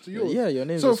it's attached to yours. Yeah, your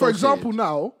name's So, for associated. example,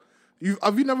 now,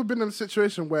 have you never been in a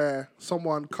situation where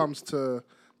someone comes to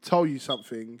tell you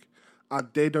something and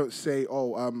they don't say,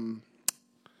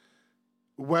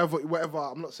 whatever,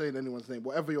 I'm not saying anyone's name,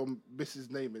 whatever your missus'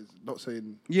 name is, not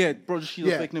saying... Yeah, bro, she's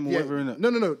a fake name or whatever, innit?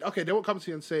 No. Okay, they won't come to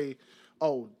you and say,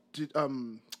 Chloe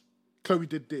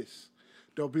did this.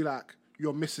 They'll be like,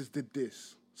 your missus did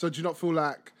this. So do you not feel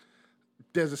like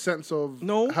there's a sense of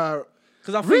No. her...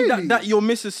 Because I think Really? that your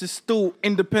missus is still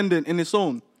independent in its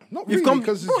own. Not You've really, come,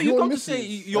 'cause bro, it's you your come missus. to say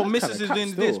your That's missus kinda is cap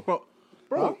doing this, still.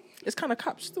 bro. It's kind of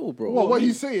cap still, bro. What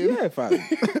he's saying? Yeah, fam.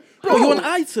 Bro, you're an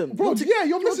item. Bro, yeah,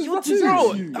 your missus bro,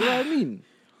 represents you. you know what I mean?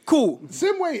 Cool.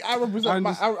 Same way I represent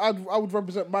I would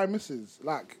represent my missus.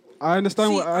 Like, I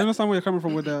understand. See, I understand where you're coming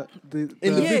from with the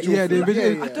Individual Yeah, the feel.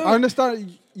 individual. Yeah, yeah. I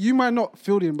understand. You might not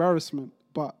feel the embarrassment,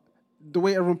 but the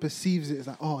way everyone perceives it is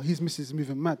like, oh, his missus is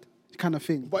moving mad, kind of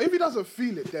thing. but if he doesn't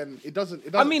feel it, then it doesn't. It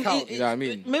I doesn't mean, count.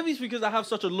 maybe it's because I have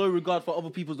such a low regard for other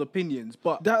people's opinions,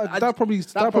 but That probably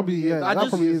is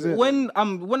it. when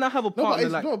I have a no, but partner,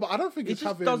 it's, like, no, but I don't think it it's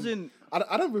just having. doesn't.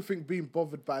 I don't even think being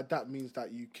bothered by that means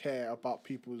that you care about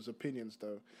people's opinions,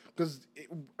 though. Because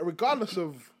regardless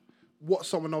of what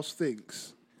someone else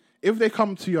thinks, if they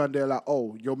come to you and they're like,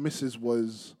 "Oh, your missus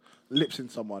was lipsing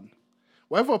someone,"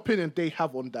 whatever opinion they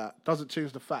have on that doesn't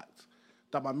change the fact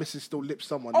that my missus still lips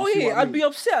someone. Oh You see yeah, what I I'd mean? be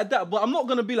upset at that, but I'm not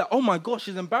gonna be like, oh my gosh,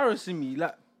 she's embarrassing me.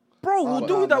 Like, bro, we'll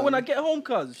do that when I get home,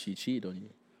 cuz. She cheated on you.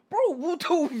 Bro, we'll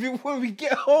do it when we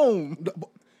get home.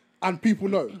 And people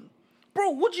know.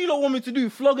 Bro, what do you not want me to do?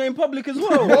 Flog her in public as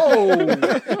well? Whoa! No,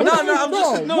 I'm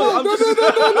just no.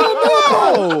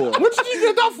 No! Where did you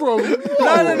get that from? No,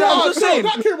 I'm just saying.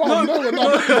 That came out of nowhere. No,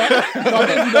 don't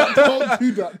do that. Don't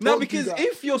do that. No, Don't because do that.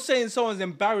 if you're saying someone's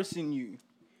embarrassing you,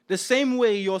 the same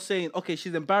way you're saying, okay,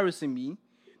 she's embarrassing me,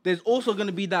 there's also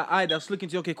gonna be that eye that's looking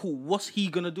to you, okay, cool, what's he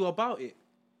gonna do about it?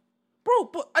 Bro,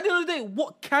 but at the end of the day,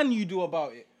 what can you do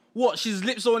about it? What, she's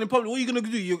lip someone in public, what are you gonna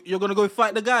do? You're gonna go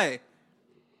fight the guy?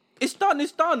 It's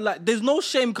done. Like, there's no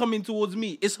shame coming towards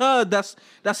me. It's her that's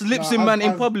lipsing man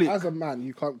in public. As a man,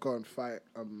 you can't go and fight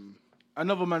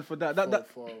Another man for that.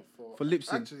 For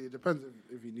lipsing. Actually, it depends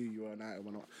if you knew you were an item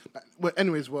or not. Well,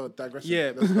 anyways, we're digressing.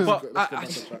 Yeah, let's but go back on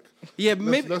track. Yeah,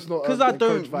 maybe let's not, because I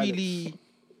encourage don't violence. really.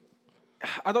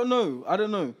 I don't know.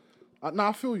 No,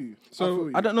 I feel you.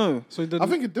 I don't know. So I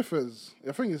think it differs.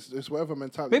 I think it's whatever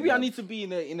mentality. Maybe you I have. need to be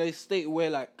in a state where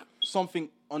like something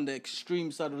on the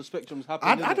extreme side of the spectrum is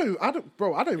happening. I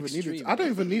don't even need it. I don't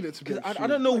even need it to be. I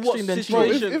don't know what Extreme then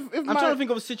situation. If I'm trying to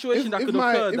think of a situation that could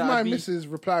occur. If that my I'd be, missus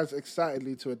replies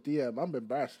excitedly to a DM, I'm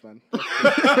embarrassed, man.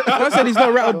 I said he's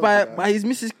not rattled by his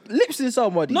missus lips in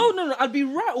somebody. no, I'd be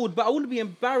rattled, but I wouldn't be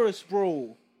embarrassed,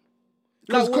 bro.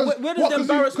 Like, where does the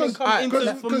embarrassment come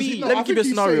into for me? Let me give you a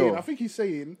scenario. I think he's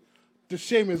saying the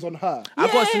shame is on her.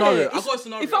 I've got a scenario.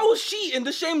 If I was cheating,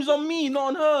 the shame's on me, not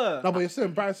on her. No, but it's still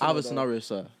embarrassing. I have a though. scenario,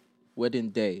 sir. Wedding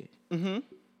day. Mm-hmm.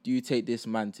 Do you take this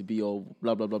man to be your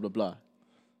blah blah blah blah blah?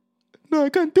 No, I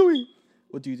can't do it.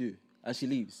 What do you do? And she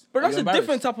leaves. But Are that's you a embarrassed?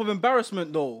 different type of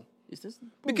embarrassment, though. Is this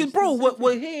Because, it's bro, the same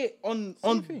we're thing. here on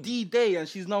thing. D-Day, and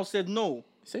she's now said no.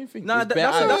 Same thing. Nah, It's bare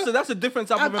eyes. that's a different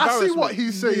type of I embarrassment. see what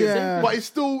he's saying, Yeah. but it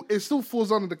still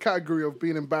falls under the category of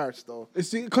being embarrassed, though.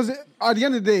 Because at the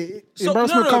end of the day, So-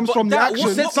 embarrassment no, comes but from the that- action.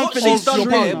 What of she's done your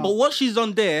there, partner. but what she's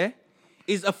done there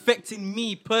is affecting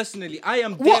me personally. I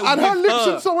am there What? And her with lips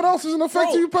her. and someone else isn't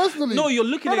affecting Bro, you personally? No, you're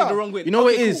looking at it Brother. the wrong way. You know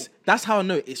what Okay, it is? cool. That's how I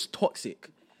know it's toxic.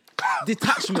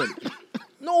 Detachment.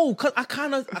 No, cause I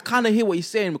kind of hear what he's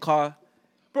saying, because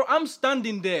Bro, I'm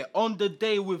standing there on the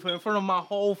day with her in front of my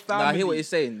whole family. I hear what you're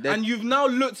saying. And you've now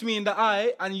looked me in the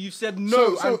eye and you said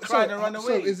no and cried and ran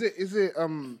away. So is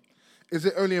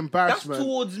it only embarrassment? That's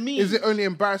towards me. Is it only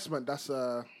embarrassment that's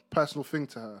a personal thing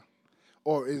to her?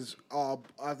 Or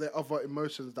are there other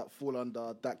emotions that fall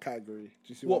under that category? Do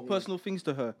you see what I mean? personal things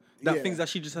to her? That Yeah. things that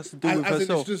she just has to do As with in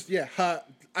herself. it's just her.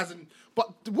 As in,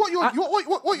 but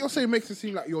what you're saying makes it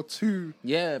seem like you're two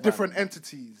different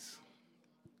entities.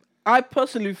 I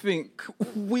personally think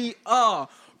we are,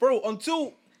 bro.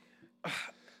 Until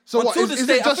So what Until is, the is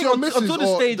stage- it I just think your until missus the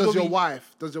or stage does where your we-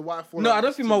 wife? Does your wife fall? no, under I don't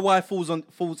this think too? my wife falls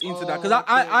into that because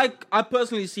I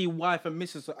personally see wife and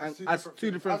missus as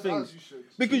two different things. As you should.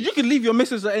 Because you can leave your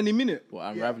missus at any minute, well,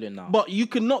 I'm unraveling now. but you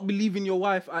cannot be leaving your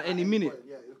wife at any minute.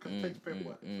 Yeah, it takes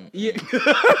paperwork. Yeah,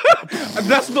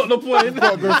 that's not the point.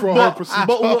 Gotta go for a whole procedure.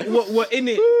 But we're in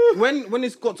it when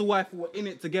it's got to wife. We're in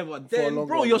it together. Then, long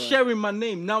bro, run, you're yeah. sharing my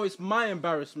name. Now it's my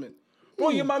embarrassment, bro.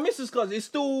 You're my missus, cuz it's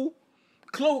still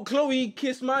Chloe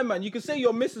kissed my man. You can say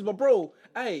you're Mrs. But bro,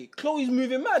 hey, Chloe's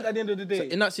moving mad at the end of the day. So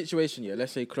in that situation, yeah,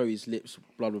 let's say Chloe's lips,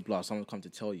 blah blah blah. Someone come to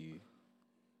tell you,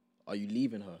 are you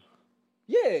leaving her?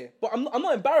 Yeah, but I'm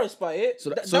not embarrassed by it.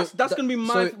 That's gonna be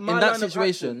my in line that of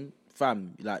situation,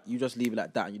 fam. Like you just leave it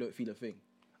like that, and you don't feel a thing.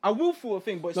 I will feel a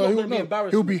thing, but it's not going to be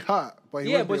embarrassment. He'll be hurt, but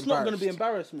it's not going to be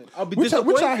embarrassment. I'll be which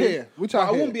disappointed. I hear. I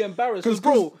won't be embarrassed because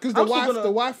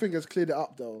the wife thing has cleared it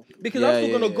up though. Because I'm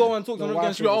still going to go and talk to her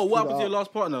again. She'll be like, wife oh, what happened to has your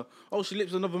last partner? Oh, she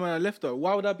lips another man and left her.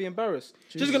 Why would I be embarrassed?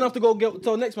 She's going to have to go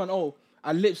tell the next man, oh,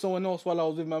 I lipped someone else while I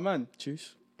was with my man.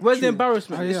 Choose. Where's the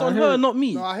embarrassment? It's on her, not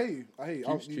me. No, I hear you.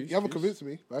 You haven't convinced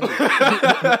me.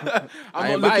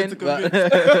 I'm not looking to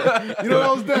convince. You know what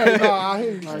I was there? No, I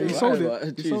hear you. He sold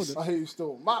it. I hear you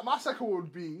still. My second one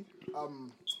would be,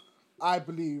 I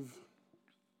believe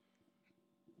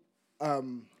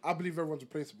everyone's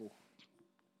replaceable.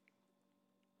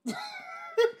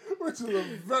 Which is a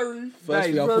very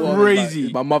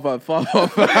crazy. My mother and father.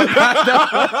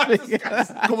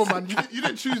 Come on, man. You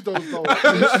didn't choose those, though.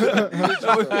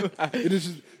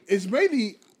 It's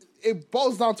mainly, it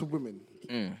boils down to women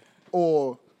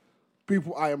or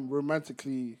people I am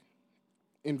romantically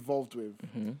involved with.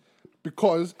 Mm-hmm.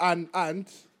 Because, and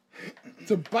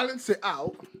to balance it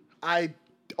out, I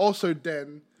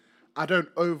don't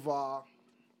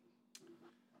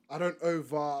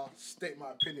overstate my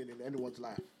opinion in anyone's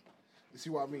life. You see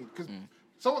what I mean? Because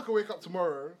someone can wake up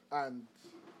tomorrow and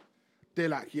they're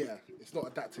like, yeah, it's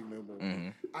not that thing no more. Mm-hmm.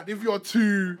 And if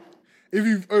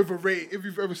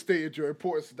you've overstated your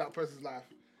importance in that person's life,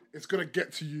 it's going to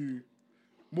get to you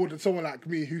more than someone like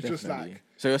me who's just like...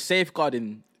 So you're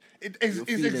safeguarding... It's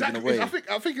exactly... I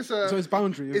think it's a... So it's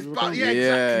boundary.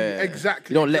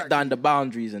 Exactly. You don't let down the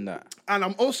boundaries and that. And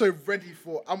I'm also ready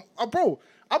for... bro,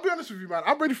 I'll be honest with you, man.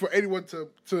 I'm ready for anyone to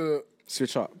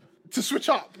switch up. To switch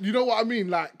up. You know what I mean?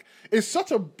 Like, it's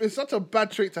such a bad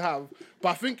trait to have. But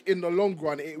I think in the long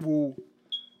run, it will...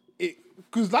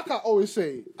 Because like I always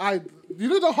say, you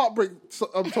know the heartbreak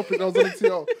topic that was on the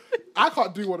TL? I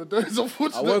can't do one of those,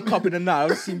 unfortunately. I woke up in the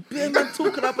night, I've seen bare men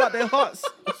talking about their hearts.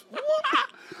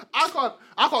 I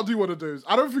can't do one of those.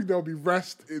 I don't think there'll be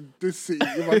rest in this city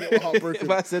if I get heartbroken.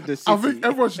 If I said the city. I think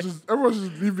everyone should just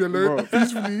leave me alone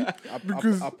peacefully.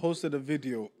 Because I posted a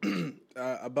video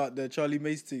about the Charlie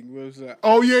Mace thing where it was like,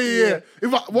 oh yeah.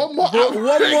 If one more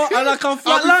and I can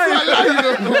flatline.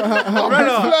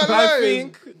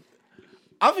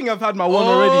 I think I've had my one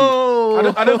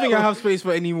already. I don't think I have space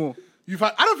for any more.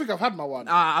 I don't think I've had my one.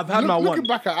 I've had my one. Looking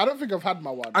back at it, I don't think I've had my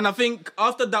one. And I think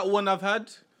after that one I've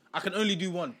had, I can only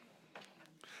do one.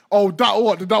 Oh, that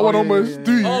what? Did that one almost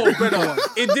do you? Oh, brother.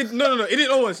 It did. No. It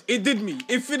didn't almost. It did me.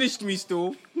 It finished me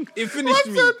still. It finished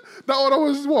me. That one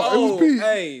almost what? Oh, it was Pete.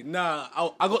 Hey, nah.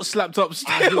 I got slapped up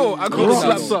still. I got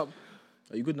slapped up.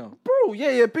 Are you good now? Bro,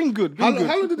 yeah, been good. How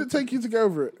long did it take you to get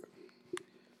over it?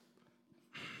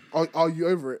 Are you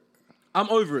over it? I'm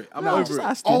over it. I'm over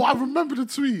it. Oh, I remember the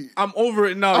tweet. I'm over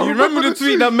it now. You remember the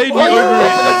tweet that made me over it?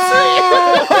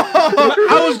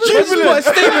 I was jubilant.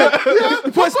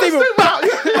 Put a statement.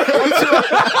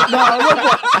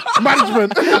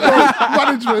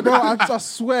 Management. No, I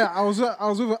swear, I was at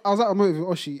a movie with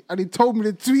Oshi, and he told me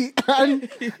the tweet,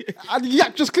 and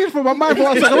Yak just cleared from my mind. But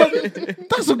I was like,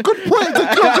 that's a good point to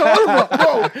judge over.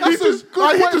 Bro, he just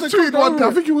tweeted one day.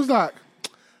 I think he was like,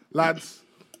 lads,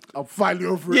 I'm finally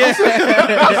over it. Yeah.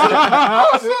 I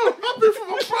was so happy for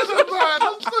my brother, man.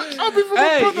 I'm so happy for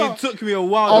my brother. It took me a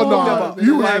while. Oh, no. About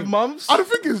You 5 months. I don't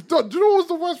think it's done. Do you know what was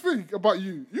the worst thing about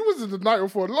you? You was in the night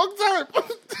for a long time.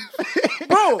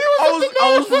 Bro,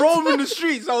 I was roaming the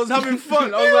streets. I was having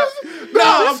fun. I was like,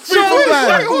 I'm free from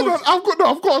that. Hold on.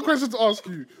 I've got a question to ask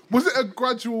you. Was it a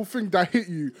gradual thing that hit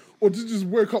you? Or did you just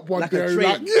wake up one day and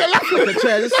like a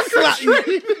chair, just slap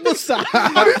you. What's that?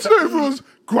 I need to know if it was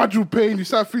gradual pain, you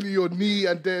start feeling your knee,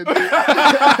 and then you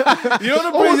know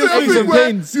the crazy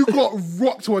thing you got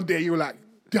rocked one day, you were like,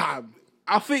 damn.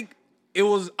 I think it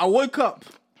was, I woke up.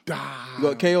 Damn. You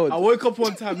got KO'd. I woke up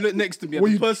one time, looked next to me, and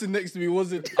the person next to me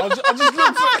wasn't. I just looked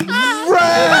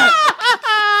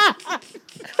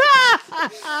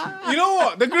You know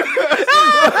what? You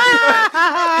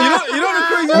know the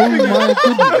crazy thing? Oh my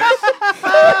goodness.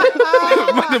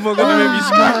 Motherfucker gonna make me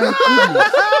scream.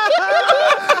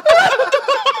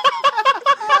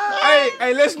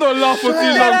 Hey, let's not laugh for too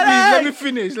long, please. Let me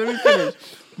finish.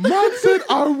 Man said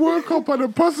I woke up and the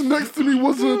person next to me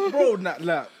wasn't. Bro, not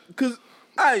that. Because,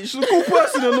 she's a cool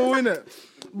person and all, innit?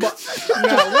 But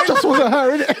just wasn't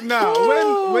her, innit? Nah,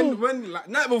 when like,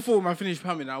 night before I finished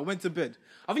pamming, I went to bed.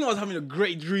 I think I was having a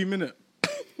great dream, innit?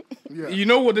 Yeah. You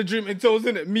know what the dream entails,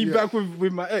 innit? Me back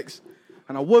with my ex.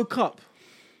 And I woke up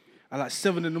at like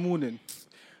 7 in the morning.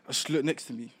 I just look next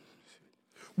to me.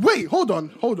 Wait, hold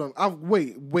on.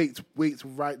 Wait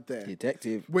right there.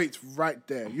 Detective. Wait right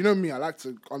there. You know me, I like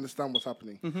to understand what's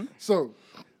happening. So,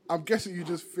 I'm guessing you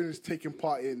just finished taking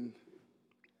part in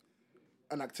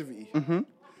an activity.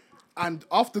 And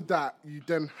after that, you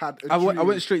then had a I dream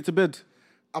went straight to bed.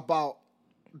 about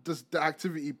the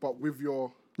activity, but with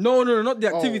your... No, not the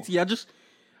activity. I just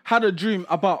had a dream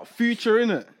about future,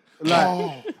 innit?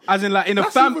 Like, as in, like, in a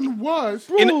That's family. even worse.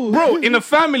 In a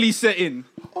family setting.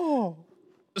 Oh.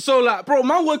 So, like, bro,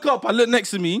 man woke up, I looked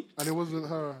next to me. And it wasn't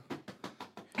her.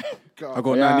 God. I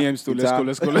got Yeah, 9 a.m. still.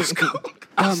 Let's go.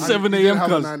 At 7 You didn't a.m.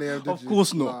 have a cuz. 9 a.m., did Of you?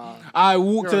 course not. Nah. I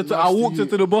walked You're a into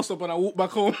nasty the bus stop and I walked back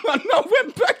home and I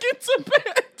went back into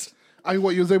bed. And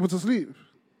what, you was able to sleep?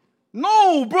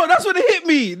 No, bro, that's when it hit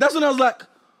me. That's when I was like,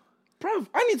 bro,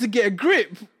 I need to get a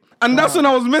grip. And that's when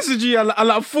I was messaging you at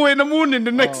like 4 in the morning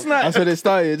the next night. That's when it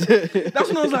started. That's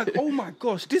when I was like, oh my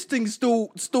gosh, this thing's still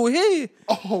here.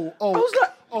 Oh. I was like,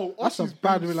 That's a Oshie's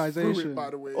bad been through realization. it, by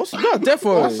the way. No,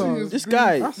 definitely. Oshie This has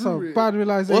guy. been- That's a Really? bad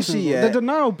realization. Oshie, bro. yeah. The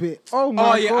denial bit. Oh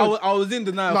my oh yeah, god. I was in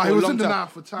denial Nah, for he a was long in time. denial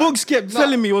for time. Books kept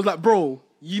telling me, he was like, bro,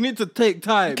 you need to take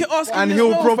time Kept asking and me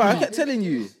heal as well, fam. I properly. kept telling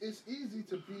you. It's easy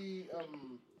to be.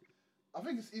 I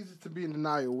think it's easy to be in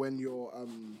denial when you're.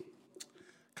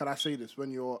 Can I say this?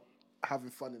 When you're having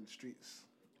fun in the streets.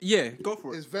 Yeah, go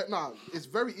for it. It's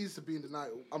very easy to be in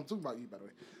denial. I'm talking about you, by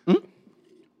the way.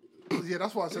 Yeah,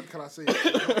 that's why I said, can I say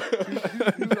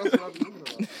it? You know what I'm talking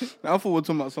about. I thought we were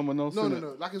talking about someone else. No.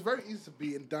 innit? Like, it's very easy to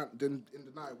be in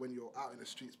denial when you're out in the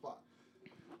streets, but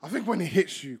I think when it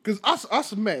hits you, because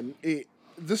us men,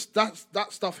 that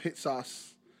stuff hits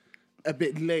us a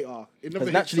bit later. It never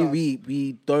Because hits naturally, us.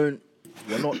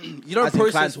 we're not You don't as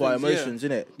inclined process to our things, yeah. emotions,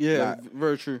 innit? Yeah, Like,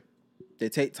 very true. they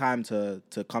take time to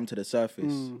come to the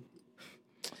surface.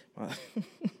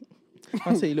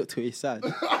 I say you look to his side.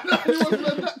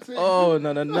 Oh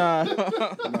no!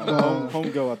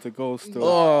 Homegirl had to go still.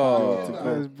 Oh,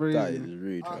 That is crazy. that is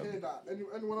rude. I Man. hear that.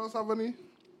 Anyone else have any?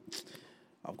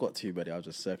 I've got two, buddy. I'll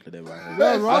just circle them. Right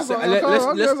Yeah, here. bro, I've got- I've got Let's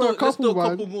a do a couple,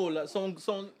 couple man. more. Like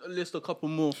someone list a couple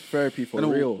more. Therapy for And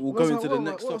then real. we'll go into the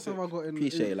next What else topic. have I got in?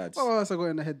 Appreciate it, lads. What else I got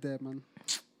in the head there, man?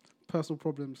 Personal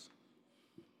problems.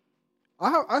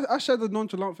 I shared the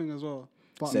nonchalant thing as well.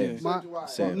 But Same. my- So do I.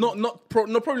 Same.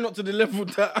 Probably not to the level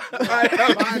that I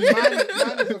have.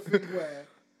 Mine is a thing where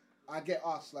I get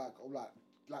asked like,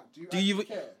 do you you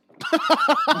actually care?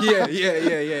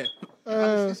 Yeah.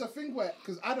 And it's a thing where,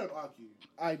 because I don't argue,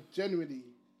 I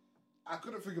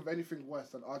couldn't think of anything worse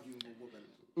than arguing with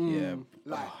a woman.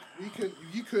 Yeah. Like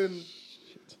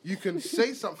you can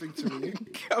say something to me.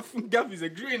 Gaffy's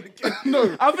agreeing again.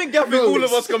 No, I think Gaffy, all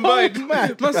of us combined.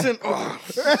 Man said,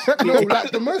 no,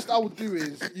 like the most I would do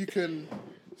is you can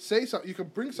say something, you can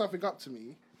bring something up to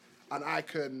me, and I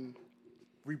can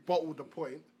rebuttal the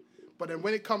point. But then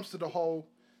when it comes to the whole,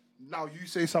 now you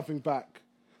say something back,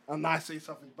 and I say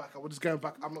something back, I'm just going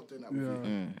back. I'm not doing that with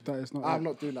you. That is not. I'm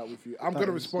not doing that with you. I'm gonna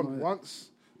is respond not it. once,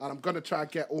 and I'm gonna try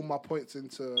and get all my points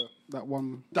into that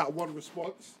one. that one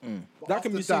response. But that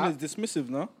can after be seen that, as dismissive,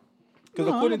 no? Because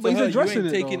No, according but to he's her, you addressing ain't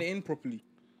it, taking though. it in properly.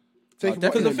 take Because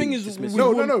Because the what- thing is, dismissive.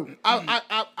 No.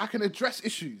 I can address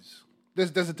issues.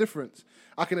 There's a difference.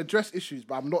 I can address issues,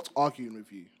 but I'm not arguing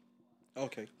with you.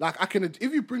 Okay. Like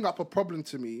if you bring up a problem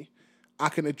to me, I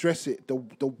can address it the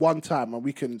one time, and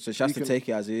we can. So she has to take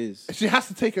it as it is. She has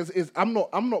to take it as it is. I'm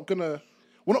not gonna.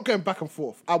 We're not going back and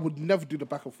forth. I would never do the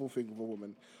back and forth thing with a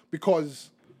woman because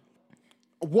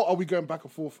what are we going back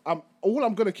and forth? All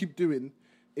I'm gonna keep doing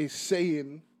is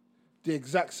saying the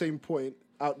exact same point.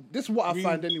 This is what I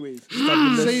find, anyways.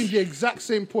 Saying the exact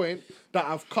same point that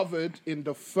I've covered in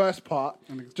the first part,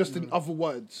 just in other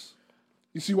words.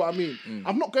 You see what I mean?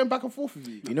 I'm not going back and forth with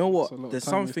you. You know That's a lot what? of There's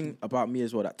time something about me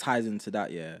as well that ties into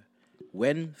that, yeah.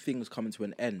 When things come to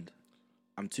an end,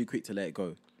 I'm too quick to let it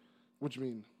go. What do you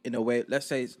mean? In a way, let's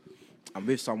say I'm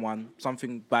with someone,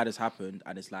 something bad has happened,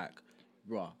 and it's like,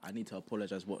 bruh, I need to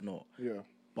apologize, whatnot. Yeah.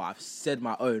 But I've said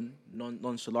my own,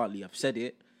 nonchalantly, I've said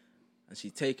it, and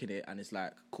she's taken it, and it's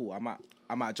like, cool,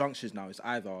 I'm at junctions now. It's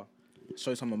either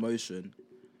show some emotion,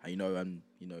 and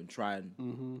try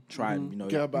and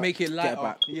Get her back. Make it light get up.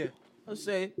 back. Yeah. I'll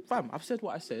say, fam, I've said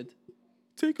what I said.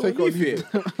 Take it Take or it or leave leave it.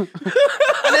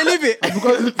 And then leave it.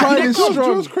 Because pride is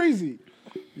strong. It's crazy.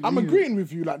 I'm agreeing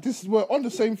with you. Like we're on the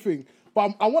same thing.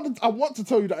 But I want to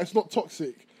tell you that it's not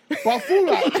toxic. But I feel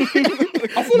like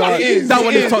it is. That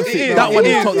one is toxic. That one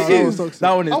is toxic.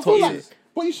 That one is I feel toxic. like,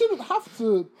 but you shouldn't have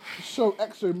to show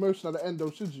extra emotion at the end, though,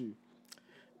 should you?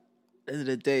 At the end of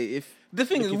the day, if The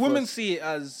thing is, looking for women us- see it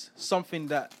as something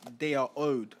that they are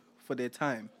owed for their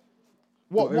time.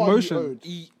 What emotion? Have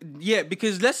you owed? Yeah,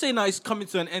 because let's say now it's coming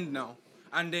to an end now,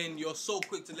 and then you're so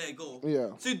quick to let it go. Yeah.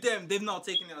 To them, they've now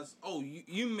taken it as, oh,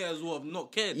 you may as well have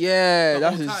not cared. Yeah, the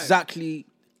that's whole time. exactly.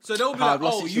 So they'll be How like, I've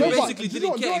lost oh, it. you No, but basically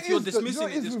didn't care if you're dismissing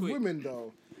it this with quick. women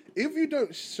though, if you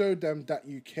don't show them that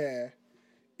you care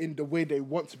in the way they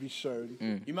want to be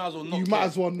shown, You might as well not you care. might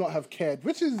as well not have cared,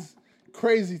 which is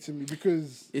crazy to me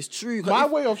because It's true. my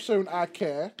way of showing I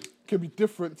care can be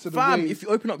different to the Fam, way. if you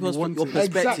open up your want to.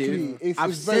 perspective, Exactly. It's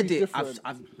I've very said it. different.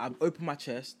 I've opened my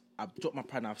chest. I've dropped my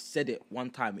pride. And I've said it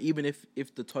one time, even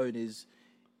if the tone is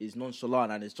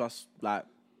nonchalant and it's just like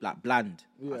bland.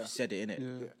 Yeah. I've said it in it.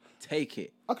 Yeah. Take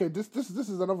it. Okay, this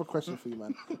is another question for you,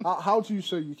 man. How do you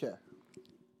show you care?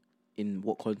 In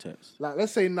what context? Like,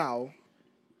 let's say now,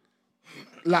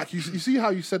 like you see how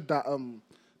you said that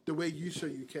the way you show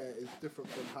you care is different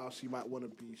from how she might want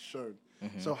to be shown.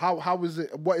 So how is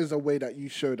it? What is a way that you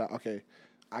show that okay,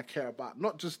 I care about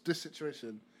not just this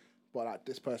situation, but like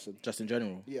this person? Just in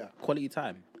general. Yeah. Quality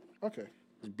time. Okay.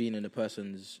 Just being in the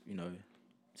person's,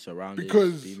 surroundings,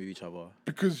 Because- being with each other.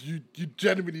 Because you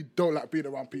genuinely don't like being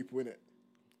around people, innit?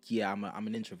 Yeah, I'm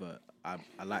an introvert. I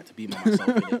like to be by myself.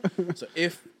 Innit? So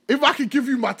if I can give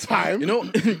you my time, you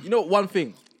know one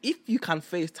thing, if you can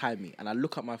FaceTime me and I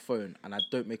look at my phone and I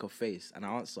don't make a face and I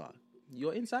answer,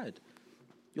 you're inside.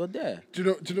 You're there.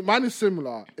 do you know? Mine is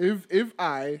similar. If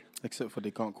I Except for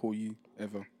they can't call you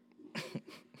ever.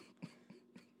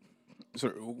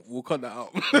 Sorry, we'll cut that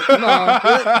out.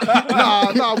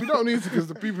 nah, we don't need to because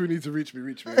the people who need to reach me. I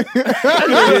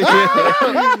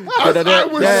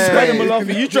was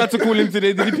saying- You tried to call him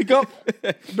today. Did he pick up?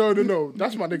 No,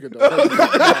 that's my nigga though.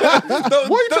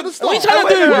 What are you trying to start? What are you trying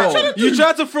to do, bro? You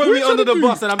tried to throw me you under trying to the do?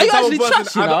 bus, and I'm Are the you type of actually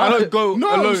person trashing I her? don't go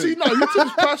No, alone. see, no, you took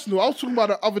it personal. I was talking about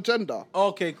the other gender.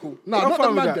 Okay, cool. No, I'm not fine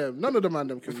the with man that. them. None of the man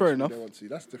them can Fair reach me enough. if they want to.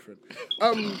 That's different.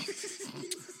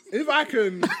 If I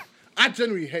can, I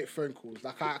genuinely hate phone calls.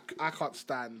 Like I can't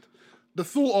stand the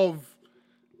thought of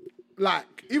like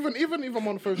even if I'm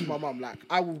on the phone with my mum, like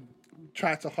I will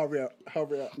try to hurry up off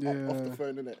the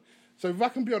phone, innit? So if I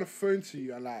can be on the phone to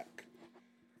you and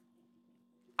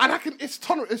I can,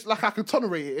 it's like I can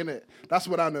tolerate it, innit? That's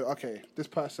when I know. Okay, this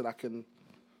person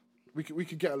we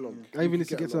could get along. I even need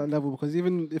to get to that level because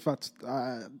even if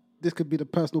this could be the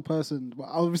personal person, but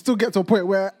I'll still get to a point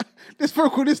where this phone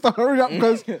call needs to hurry up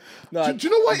because Do you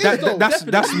know what it is though? That's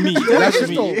me. Do you know what That's it is,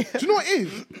 me. though? Do you know what it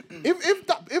is?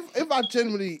 If I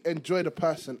genuinely enjoy the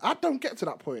person, I don't get to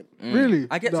that point. really,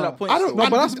 I get to Nah. that point. I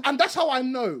don't, still. and that's how I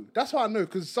know. That's how I know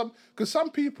because some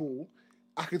people,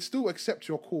 I can still accept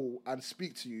your call and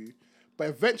speak to you, but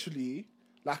eventually,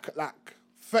 like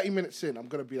 30 minutes in, I'm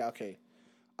gonna be like, okay,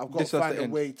 I've got This to has find to a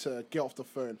end. way to get off the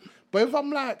phone. But if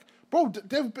I'm like, bro,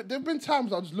 there've been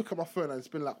times I'll just look at my phone and it's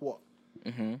been like what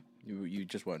You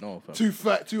just won't know.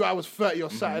 Fam. 2 hours 30 or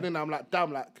something, and I'm like,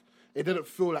 damn, like it didn't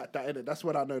feel like that, innit? That's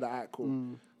when I know that alright,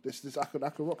 cool. This I could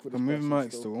rock with this. I'm moving person Mike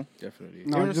still. still. Definitely.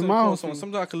 No, Even if the I mouth call someone, thing.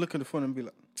 sometimes I can look at the phone and be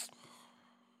like,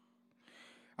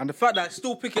 and the fact that I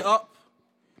still pick it up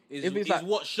is If it's like-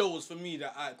 what shows for me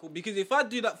that I cool. Because if I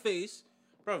do that face,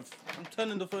 bruv, I'm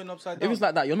turning the phone upside down. If it's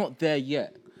like that, you're not there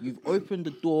yet. You've opened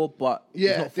the door, but it's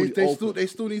Yeah, not fully they open.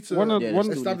 still need to One of- Yeah, one-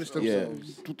 they still establish need to-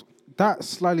 themselves. that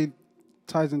slightly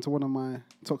ties into one of my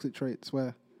toxic traits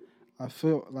where I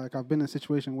feel like I've been in a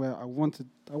situation where I want to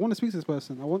speak to this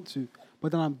person, I want to,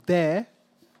 but then I'm there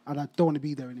and I don't want to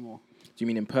be there anymore. Do you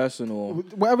mean in person or?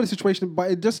 Whatever the situation, but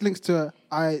it just links to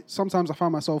sometimes I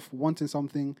find myself wanting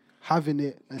something, having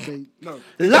it, and say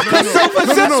lack of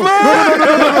self-assessment.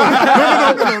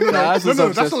 That's No, a that's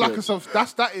self-assessment. a lack of self.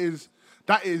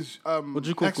 That is What do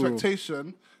you call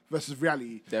expectation versus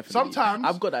reality. Definitely. Sometimes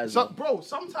I've got that as well. Bro,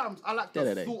 sometimes I like the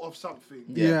Da-da-dang. thought of something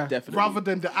Yeah. Definitely. rather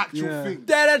than the actual Yeah. thing.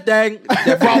 Da-da-dang.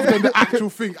 Rather than the actual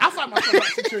thing. I find myself in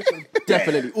that situation.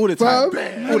 Definitely. All the time.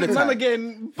 Bam. All the Man time.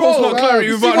 again, post not clarity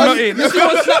you without see what- nothing. you see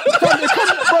what's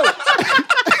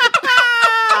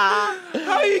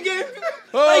How are you getting?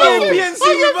 How you getting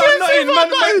PNC without nothing,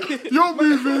 man? You're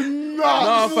moving nuts.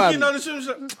 Nah, Walking fam. down the street,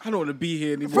 I'm like, I don't want to be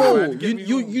here anymore. Bro, man. Get me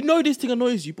home. you know this thing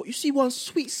annoys you, but you see one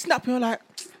sweet snap, you're like,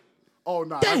 Oh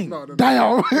no, Dang. no.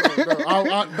 damn.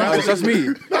 That's that's me.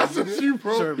 That's just you,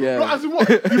 bro. Yeah. No, as in what?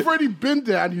 You've already been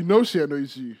there and you know she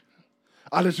annoys you.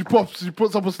 Unless she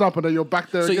puts up a snap and then you're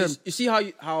back there So again. you see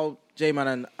how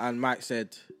J-Man and Mike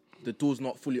said the door's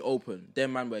not fully open.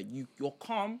 Them man, where you're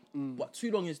calm, but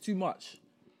too long is too much.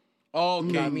 Oh, okay.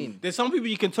 You know what I mean? There's some people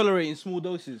you can tolerate in small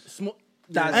doses. That's it.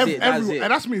 That's Everyone, it.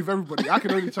 and that's me with everybody. I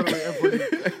can only tolerate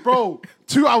everybody. Bro,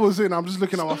 2 hours in, I'm just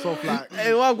looking at myself like,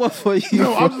 Hey, what I got for you?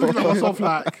 no, I'm just looking at myself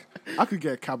like, I could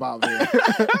get a cab out of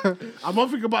here. I'm not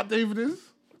thinking about David is.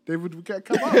 David would get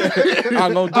come out.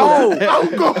 I'm gonna do that. I'll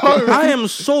go home. I am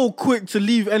so quick to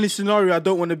leave any scenario I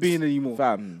don't want to be in anymore.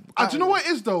 Fam. Do you know what it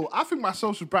is though? I think my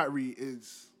social battery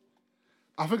is.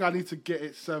 I think I need to get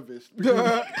it serviced.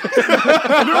 Because,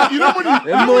 you know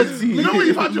when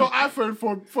you've had your iPhone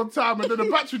for time and then the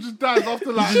battery just dies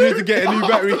after like. You need to get a new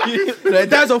battery. It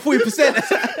dies on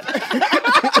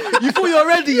 40%. You thought you were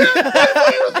ready.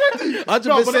 100%.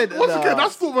 No, but once again,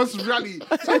 that's thought versus reality.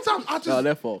 Sometimes I No,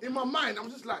 their just fault. in my mind I'm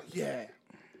just like, yeah,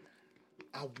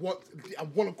 I want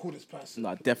to call this person,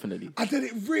 No, definitely. and then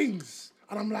it rings,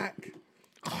 and I'm like,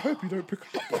 I hope you don't pick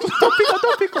up.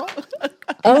 Don't pick up.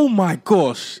 Oh my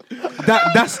gosh,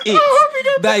 that's it.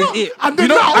 That is it. And You then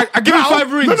know, now, I give you now-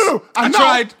 5 rings. No. I And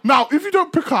tried. Now, if you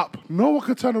don't pick up, no one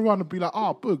can turn around and be like,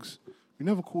 Bugs, you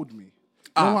never called me.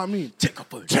 You know what I mean? Check your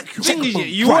phone. Check your Thing is, phone.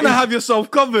 you want to have yourself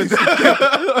covered.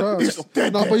 No,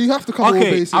 but you have to cover all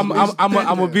Okay, bases. I'm man.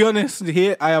 gonna be honest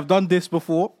here. I have done this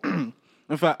before. In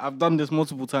fact, I've done this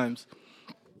multiple times.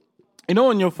 You know,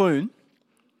 on your phone,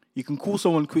 you can call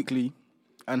someone quickly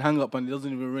and hang up, and it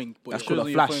doesn't even ring. But That's it shows called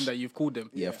a on flash. your phone that you've called them.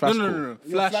 Yeah, flash call. No.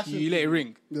 Flash, you let it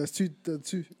ring. There's two.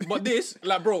 But this,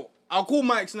 like, bro, I'll call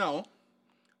Mike's now,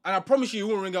 and I promise you,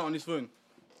 he won't ring out on his phone.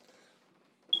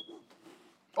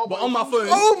 But on my phone,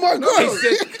 Oh my god!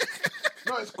 it said,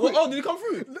 No, it's quick. oh, did it come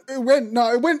through?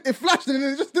 It flashed and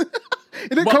it just it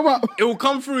didn't come up. It will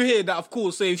come through here that I've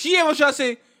called. So if she ever try to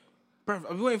say, bruv, I've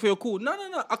been waiting for your call. No.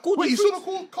 I called Wait, you. you three saw the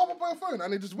call come up on your phone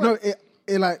and it just went. No,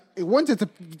 it wanted to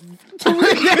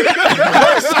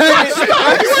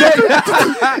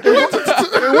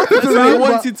I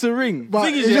wanted to ring. but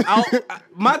thing is, yeah,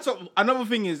 another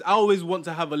thing is, I always want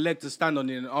to have a leg to stand on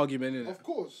in an argument, innit? Of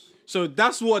course. So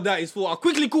that's what that is for. I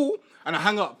quickly call and I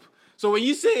hang up. So when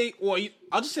you say,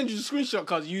 I'll just send you the screenshot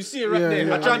because you see it right Yeah, there.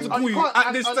 yeah, I tried I to mean, call you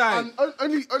at this time. And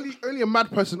only a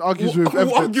mad person argues with I'll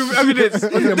evidence. give evidence.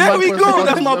 Only a There mad we person go. argues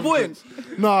That's my with point.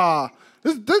 evidence. Nah.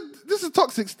 This is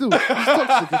toxic still.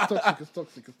 It's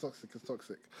toxic.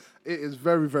 It is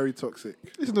very, very toxic.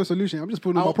 This is no solution. I'm just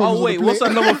putting all my problems Oh wait, on the what's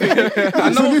plate. another thing?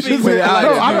 Another thing Wait, I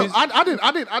No, like to do is-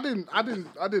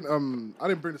 I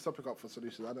didn't bring this topic up for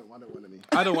solutions. I don't want any.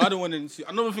 I don't want to.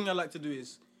 Another thing I like to do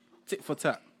is tit for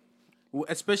tat,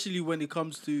 especially when it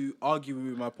comes to arguing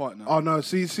with my partner. Oh no,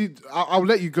 see, I'll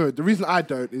let you go. The reason I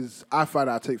don't is I find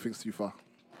out I take things too far.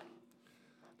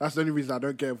 That's the only reason I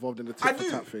don't get involved in the tit for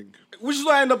tat thing. Which is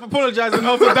why I end up apologizing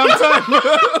half the damn time.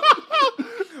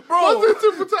 Bro, What's the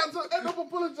tit for tat to end up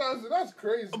apologizing? That's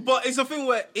crazy. but it's a thing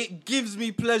where it gives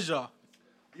me pleasure.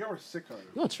 You're a sicko.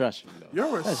 You're trash.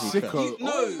 You're a sicko.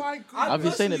 No, Oh my god. I've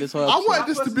been saying it this whole I episode. wanted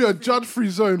this to be a judge-free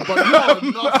zone, but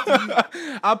you're nasty.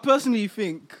 I personally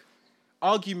think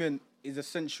argument is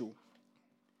essential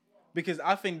because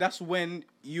I think that's when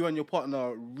you and your partner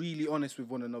are really honest with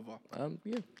one another.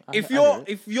 Yeah. If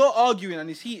you're arguing and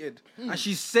it's heated and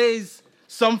she says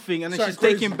something and then Sorry, she's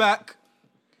crazy. taking back,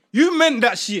 you meant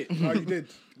that shit. No, you did.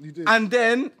 You did. And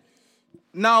then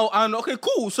now and okay,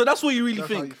 cool. So that's what you really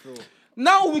That's how think. you feel.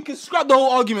 Now we can scrap the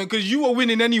whole argument because you were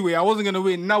winning anyway. I wasn't gonna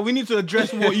win. Now we need to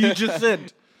address what you just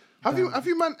said. Have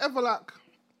you man ever like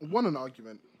won an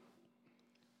argument?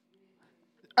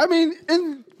 I mean,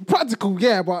 in practical,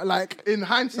 yeah, but like, In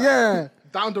hindsight, yeah,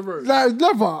 down the road. like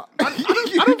never.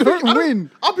 You don't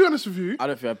win. I'll be honest with you. I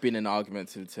don't think I've been in an argument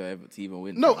to even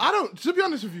win. No, I don't. To be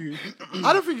honest with you,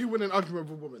 I don't think you win an argument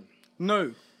with a woman.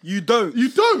 No, you don't. You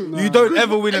don't. You don't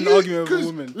ever win an argument with a 'cause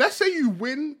woman. Let's say you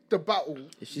win the battle.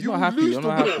 If she's you not happy, lose you're the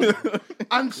not war. happy.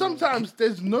 And sometimes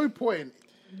there's no point.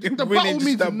 The winning battle just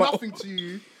means that battle. nothing to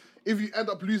you if you end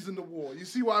up losing the war. You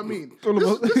see what I mean? All of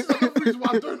us- This is another reason why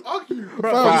I don't argue.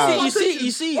 You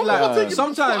see, What am I like taking?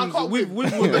 sometimes I can't with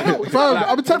win. women. Fam,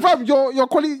 I'm telling fam, your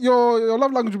quality, your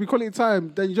love language will be quality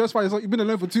time. Then you just find yourself, you've been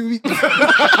alone for 2 weeks.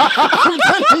 I'm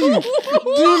telling you,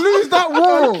 do you lose that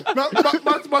war?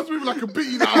 Must move like a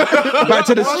bee now. Back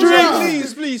to the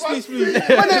Please.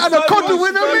 Man, they had a cuddle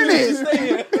in a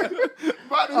minute.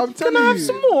 I'm telling you.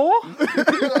 Some more.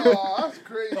 Oh, that's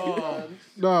crazy, man.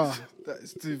 Nah.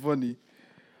 That's too funny.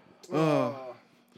 Oh.